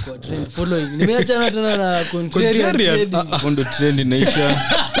huku tena kwa trend following. Nimeachana tena na contrarian trading. Kondo trend inaisha.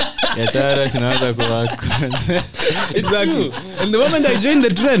 Yatara sinaanza kwa exactly. And the moment I join the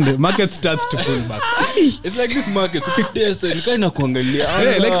trend, market starts to pull back. It's like this market ukitesa ni kana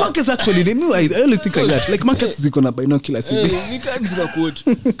kuangalia. Like markets actually I always think like that. Like markets ziko na binoculars. Ni kind of quote.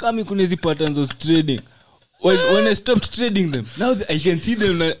 Kama kuna hizi patterns of trading. When I stopped trading them, now I can see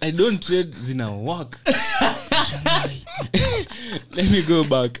them. Like, I don't trade zina work. Let me go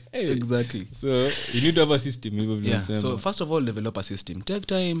back. Exactly. So you need to have a system. So first of all, develop a system. Take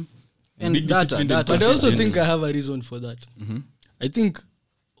time and data. But I also think I have a reason for that. I think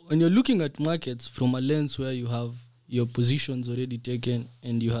when you're looking at markets from a lens where you have your positions already taken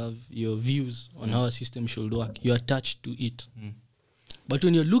and you have your views on how a system should work, you're attached to it. But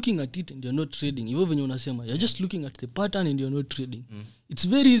when you're looking at it and you're not trading, even when you're just looking at the pattern and you're not trading, it's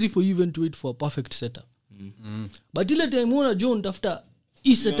very easy for you even to wait for a perfect setup. But ile time unajua unatafuta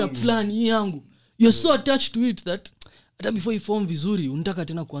hii setup fulani hii yangu, you're so attached to it that hata before you form vizuri unataka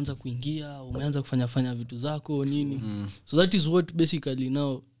tena kuanza kuingia, umeanza kufanya vitu zako nini. So that is what basically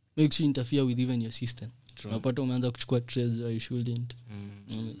now makes you interfere with even your system. Unapata umeanza kuchukua trades where you shouldn't.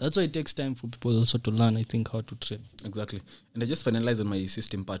 That's why it takes time for people also to learn, I think, how to trade. Exactly. And I just finalize on my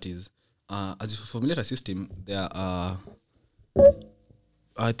system part is as you formulate a system, there are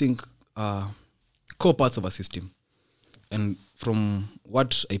I think core parts of a system. And from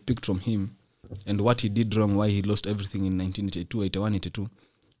what I picked from him and what he did wrong, why he lost everything in 1982, 81, 82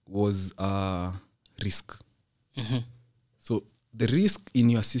 was risk. So the risk in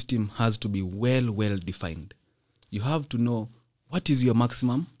your system has to be well defined. You have to know what is your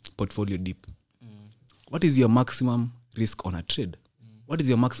maximum portfolio dip. What is your maximum risk on a trade? What is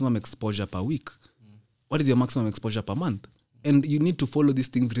your maximum exposure per week? What is your maximum exposure per month? And you need to follow these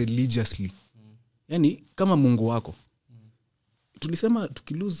things religiously. Yani kama Mungu wako. Tulisema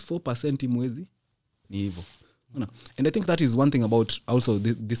tukilose 4% mwezi ni hivyo. And I think that is one thing about also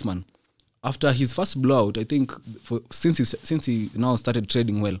this man. After his first blowout, I think since he now started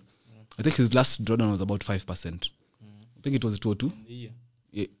trading well, I think his last drawdown was about 5%. I think it was 202.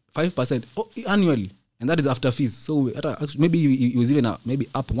 Yeah, 5% annually, and that is after fees. So maybe he was even maybe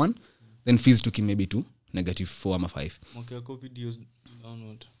up 1, then fees took him maybe to -4 or 5. Okay, COVID used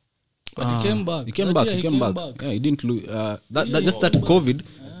downward. But he came back. He came back. Yeah, he didn't lose. That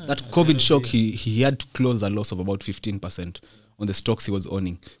COVID shock. He had to close a loss of about 15% on the stocks he was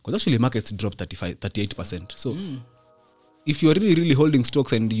owning, because actually markets dropped 38%. So if you're really holding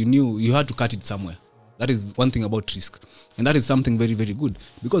stocks and you knew you had to cut it somewhere, that is one thing about risk, and that is something very very good,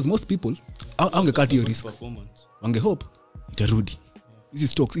 because most people wange cut your risk, wange hope itarudi. This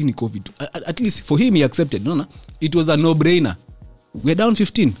is stocks in COVID. At least for him, he accepted. No, it was a no-brainer. We're down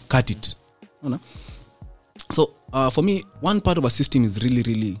 15, cut it. No. So for me, one part of a system is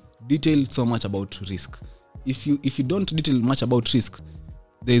really detail so much about risk. If you don't detail much about risk,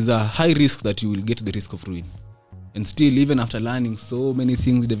 there is a high risk that you will get to the risk of ruin. And still, even after learning so many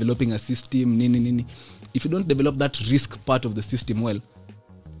things, developing a system, if you don't develop that risk part of the system well,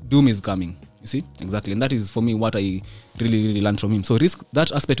 doom is coming. You see? Exactly. And that is, for me, what I really learned from him. So risk,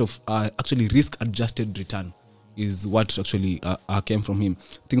 that aspect of actually risk-adjusted return is what actually came from him.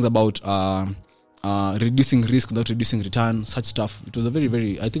 Things about reducing risk without reducing return, such stuff. It was a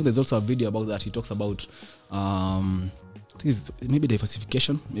very, I think there's also a video about that. He talks about, I think it's maybe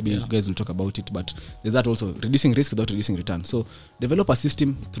diversification. Maybe you guys will talk about it. But there's that also, reducing risk without reducing return. So develop a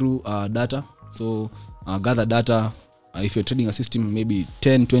system through data. So gather data. If you're trading a system, maybe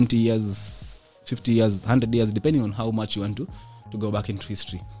 10, 20 years, 50 years, 100 years, depending on how much you want to go back into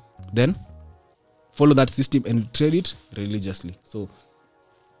history. Then follow that system and trade it religiously. So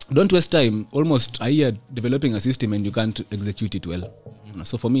don't waste time, almost a year developing a system and you can't execute it well.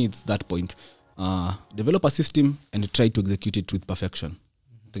 So for me, it's that point. Develop a system and try to execute it with perfection.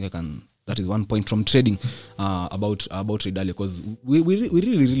 I think that is one point from trading about Ray Dalio, because we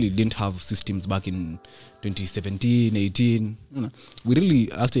really didn't have systems back in 2017, 18. We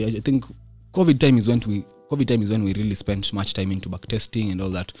really, actually, I think COVID time is when COVID time is when we really spent much time into back testing and all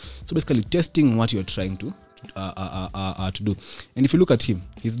that. So basically testing what you're trying to do. And if you look at him,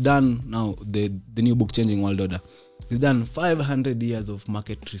 he's done now the new book Changing World Order. He's done 500 years of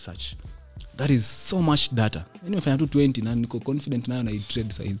market research. That is so much data. If I have 20 na niko confident nayo na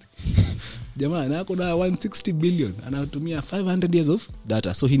trade size. Jamaa nako na 160 billion anatumia 500 years of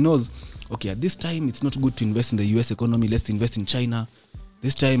data. So he knows, okay, at this time it's not good to invest in the US economy, let's invest in China.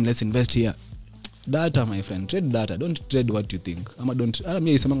 This time let's invest here. Data, my friend, trade data. Don't trade what you think. I don't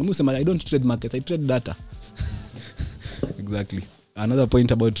trade markets, I trade data. Exactly. Another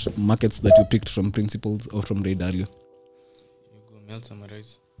point about markets that you picked from principles or from Ray Dalio. You go, Mel,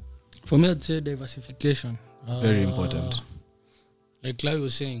 summarize. For me, I'd say diversification. Very important. Like Clay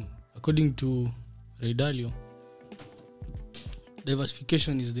was saying, according to Ray Dalio,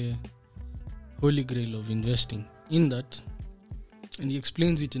 diversification is the holy grail of investing. In that, and he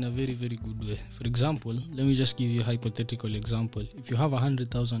explains it in a very, very good way. For example, let me just give you a hypothetical example. If you have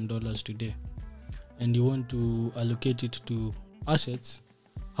 $100,000 today and you want to allocate it to assets,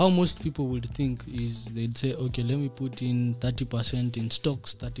 how most people would think is they'd say, okay, let me put in 30% in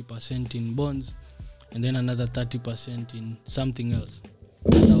stocks, 30% in bonds, and then another 30% in something else.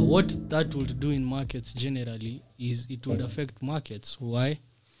 Now, what that would do in markets generally is it would affect markets. Why?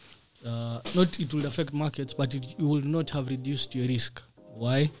 Not it will affect markets, but you will not have reduced your risk.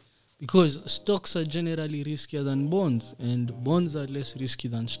 Why? Because stocks are generally riskier than bonds, and bonds are less risky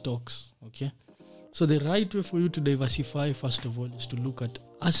than stocks. Okay, so the right way for you to diversify, first of all, is to look at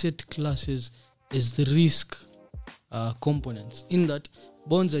asset classes as the risk components. In that,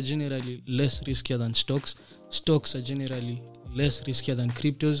 bonds are generally less riskier than stocks. Stocks are generally less riskier than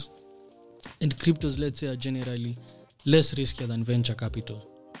cryptos, and cryptos, let's say, are generally less riskier than venture capital.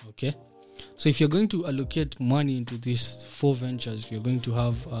 Okay, so if you're going to allocate money into these 4 ventures, you're going to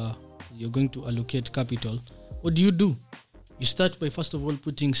allocate capital. What do? You start by, first of all,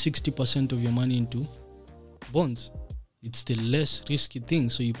 putting 60% of your money into bonds. It's the less risky thing,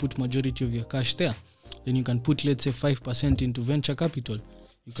 so you put majority of your cash there. Then you can put, let's say, 5% into venture capital.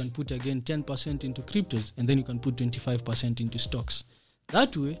 You can put again 10% into cryptos, and then you can put 25% into stocks.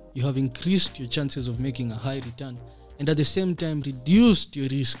 That way, you have increased your chances of making a high return, and at the same time reduced your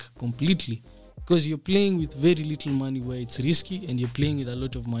risk completely, because you're playing with very little money where it's risky, and you're playing with a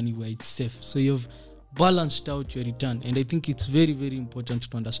lot of money where it's safe. So you've balanced out your return, and I think it's very, very important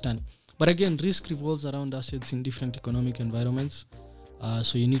to understand. But again, risk revolves around assets in different economic environments.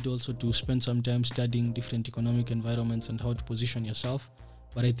 So you need also to spend some time studying different economic environments and how to position yourself.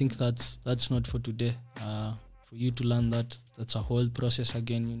 But I think that's not for today. For you to learn that's a whole process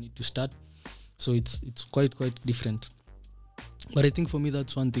again you need to start. So it's quite different. But I think for me,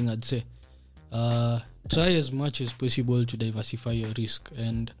 that's one thing I'd say. Try as much as possible to diversify your risk,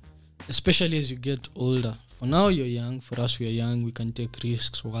 and especially as you get older. For now, you're young. For us, we are young. We can take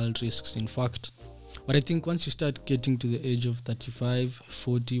risks, wild risks, in fact. But I think once you start getting to the age of 35,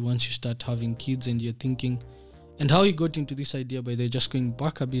 40, once you start having kids and you're thinking, and how he got into this idea, by the way, just going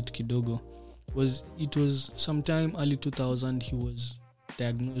back a bit kidogo, it was sometime early 2000, he was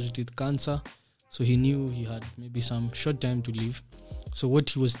diagnosed with cancer. So he knew he had maybe some short time to live. So what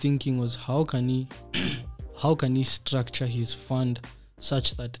he was thinking was, how can he structure his fund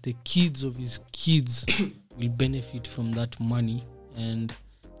such that the kids of his kids will benefit from that money, and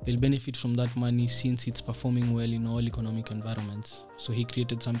they'll benefit from that money since it's performing well in all economic environments. So he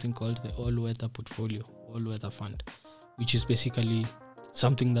created something called the all-weather portfolio, all-weather fund, which is basically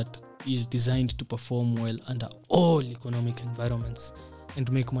something that is designed to perform well under all economic environments and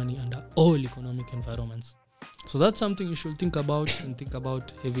make money under all economic environments. So that's something you should think about, and think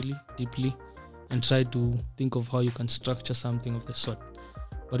about heavily, deeply, and try to think of how you can structure something of the sort.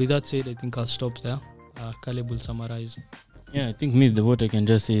 But with that said, I think I'll stop there. Caleb will summarize. Yeah, I think what I can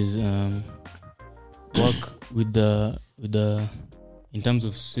just say is work with the in terms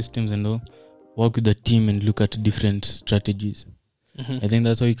of systems and all, work with the team and look at different strategies. I think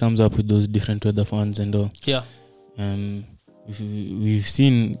that's how he comes up with those different weather funds and all. Yeah. We've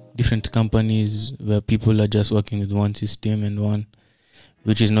seen different companies where people are just working with one system and one,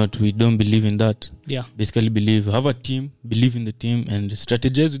 which is not, we don't believe in that. Yeah. Basically have a team, believe in the team, and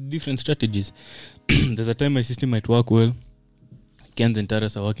strategize with different strategies. There's a time my system might work well, Ken's and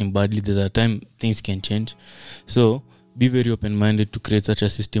Taras are working badly. There's a time things can change. So be very open-minded to create such a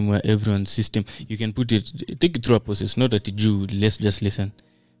system where everyone's system, you can take it through a process, not that let's just listen.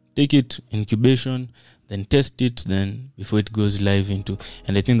 Take it, incubation, then test it, then before it goes live into,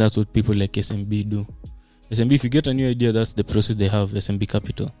 and I think that's what people like SMB do. SMB, if you get a new idea, that's the process they have, SMB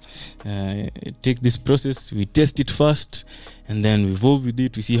Capital. Take this process, we test it first, and then we evolve with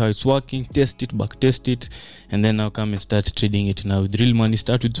it, we see how it's working, test it, back test it, and then now come and start trading it. Now with real money,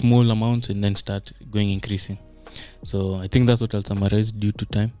 start with small amounts and then start going increasing. So I think that's what I'll summarize due to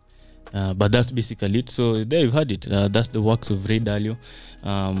time. But that's basically it. So there you've had it. That's the works of Ray Dalio.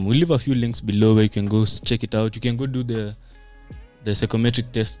 We'll leave a few links below where you can go check it out. You can go do the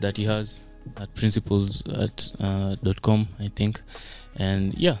psychometric test that he has at principles.com, I think.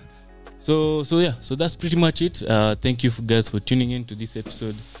 And yeah. So that's pretty much it. Thank you guys for tuning in to this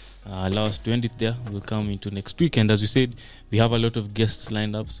episode. Allow us to end it there. We'll come into next week, and as we said, we have a lot of guests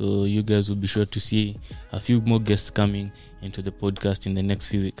lined up, so you guys will be sure to see a few more guests coming into the podcast in the next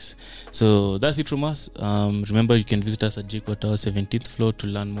few weeks. So that's it from us. Remember, you can visit us at JKUAT Tower 17th floor to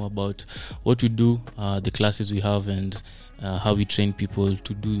learn more about what we do, the classes we have, and how we train people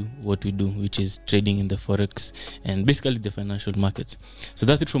to do what we do, which is trading in the forex and basically the financial markets. So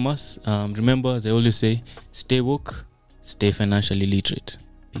that's it from us. Remember, as I always say, stay woke, stay financially literate.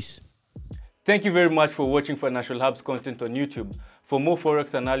 Peace. Thank you very much for watching Financial Hub's content on YouTube. For more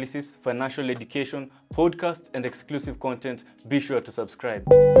forex analysis, financial education, podcasts, and exclusive content, be sure to subscribe.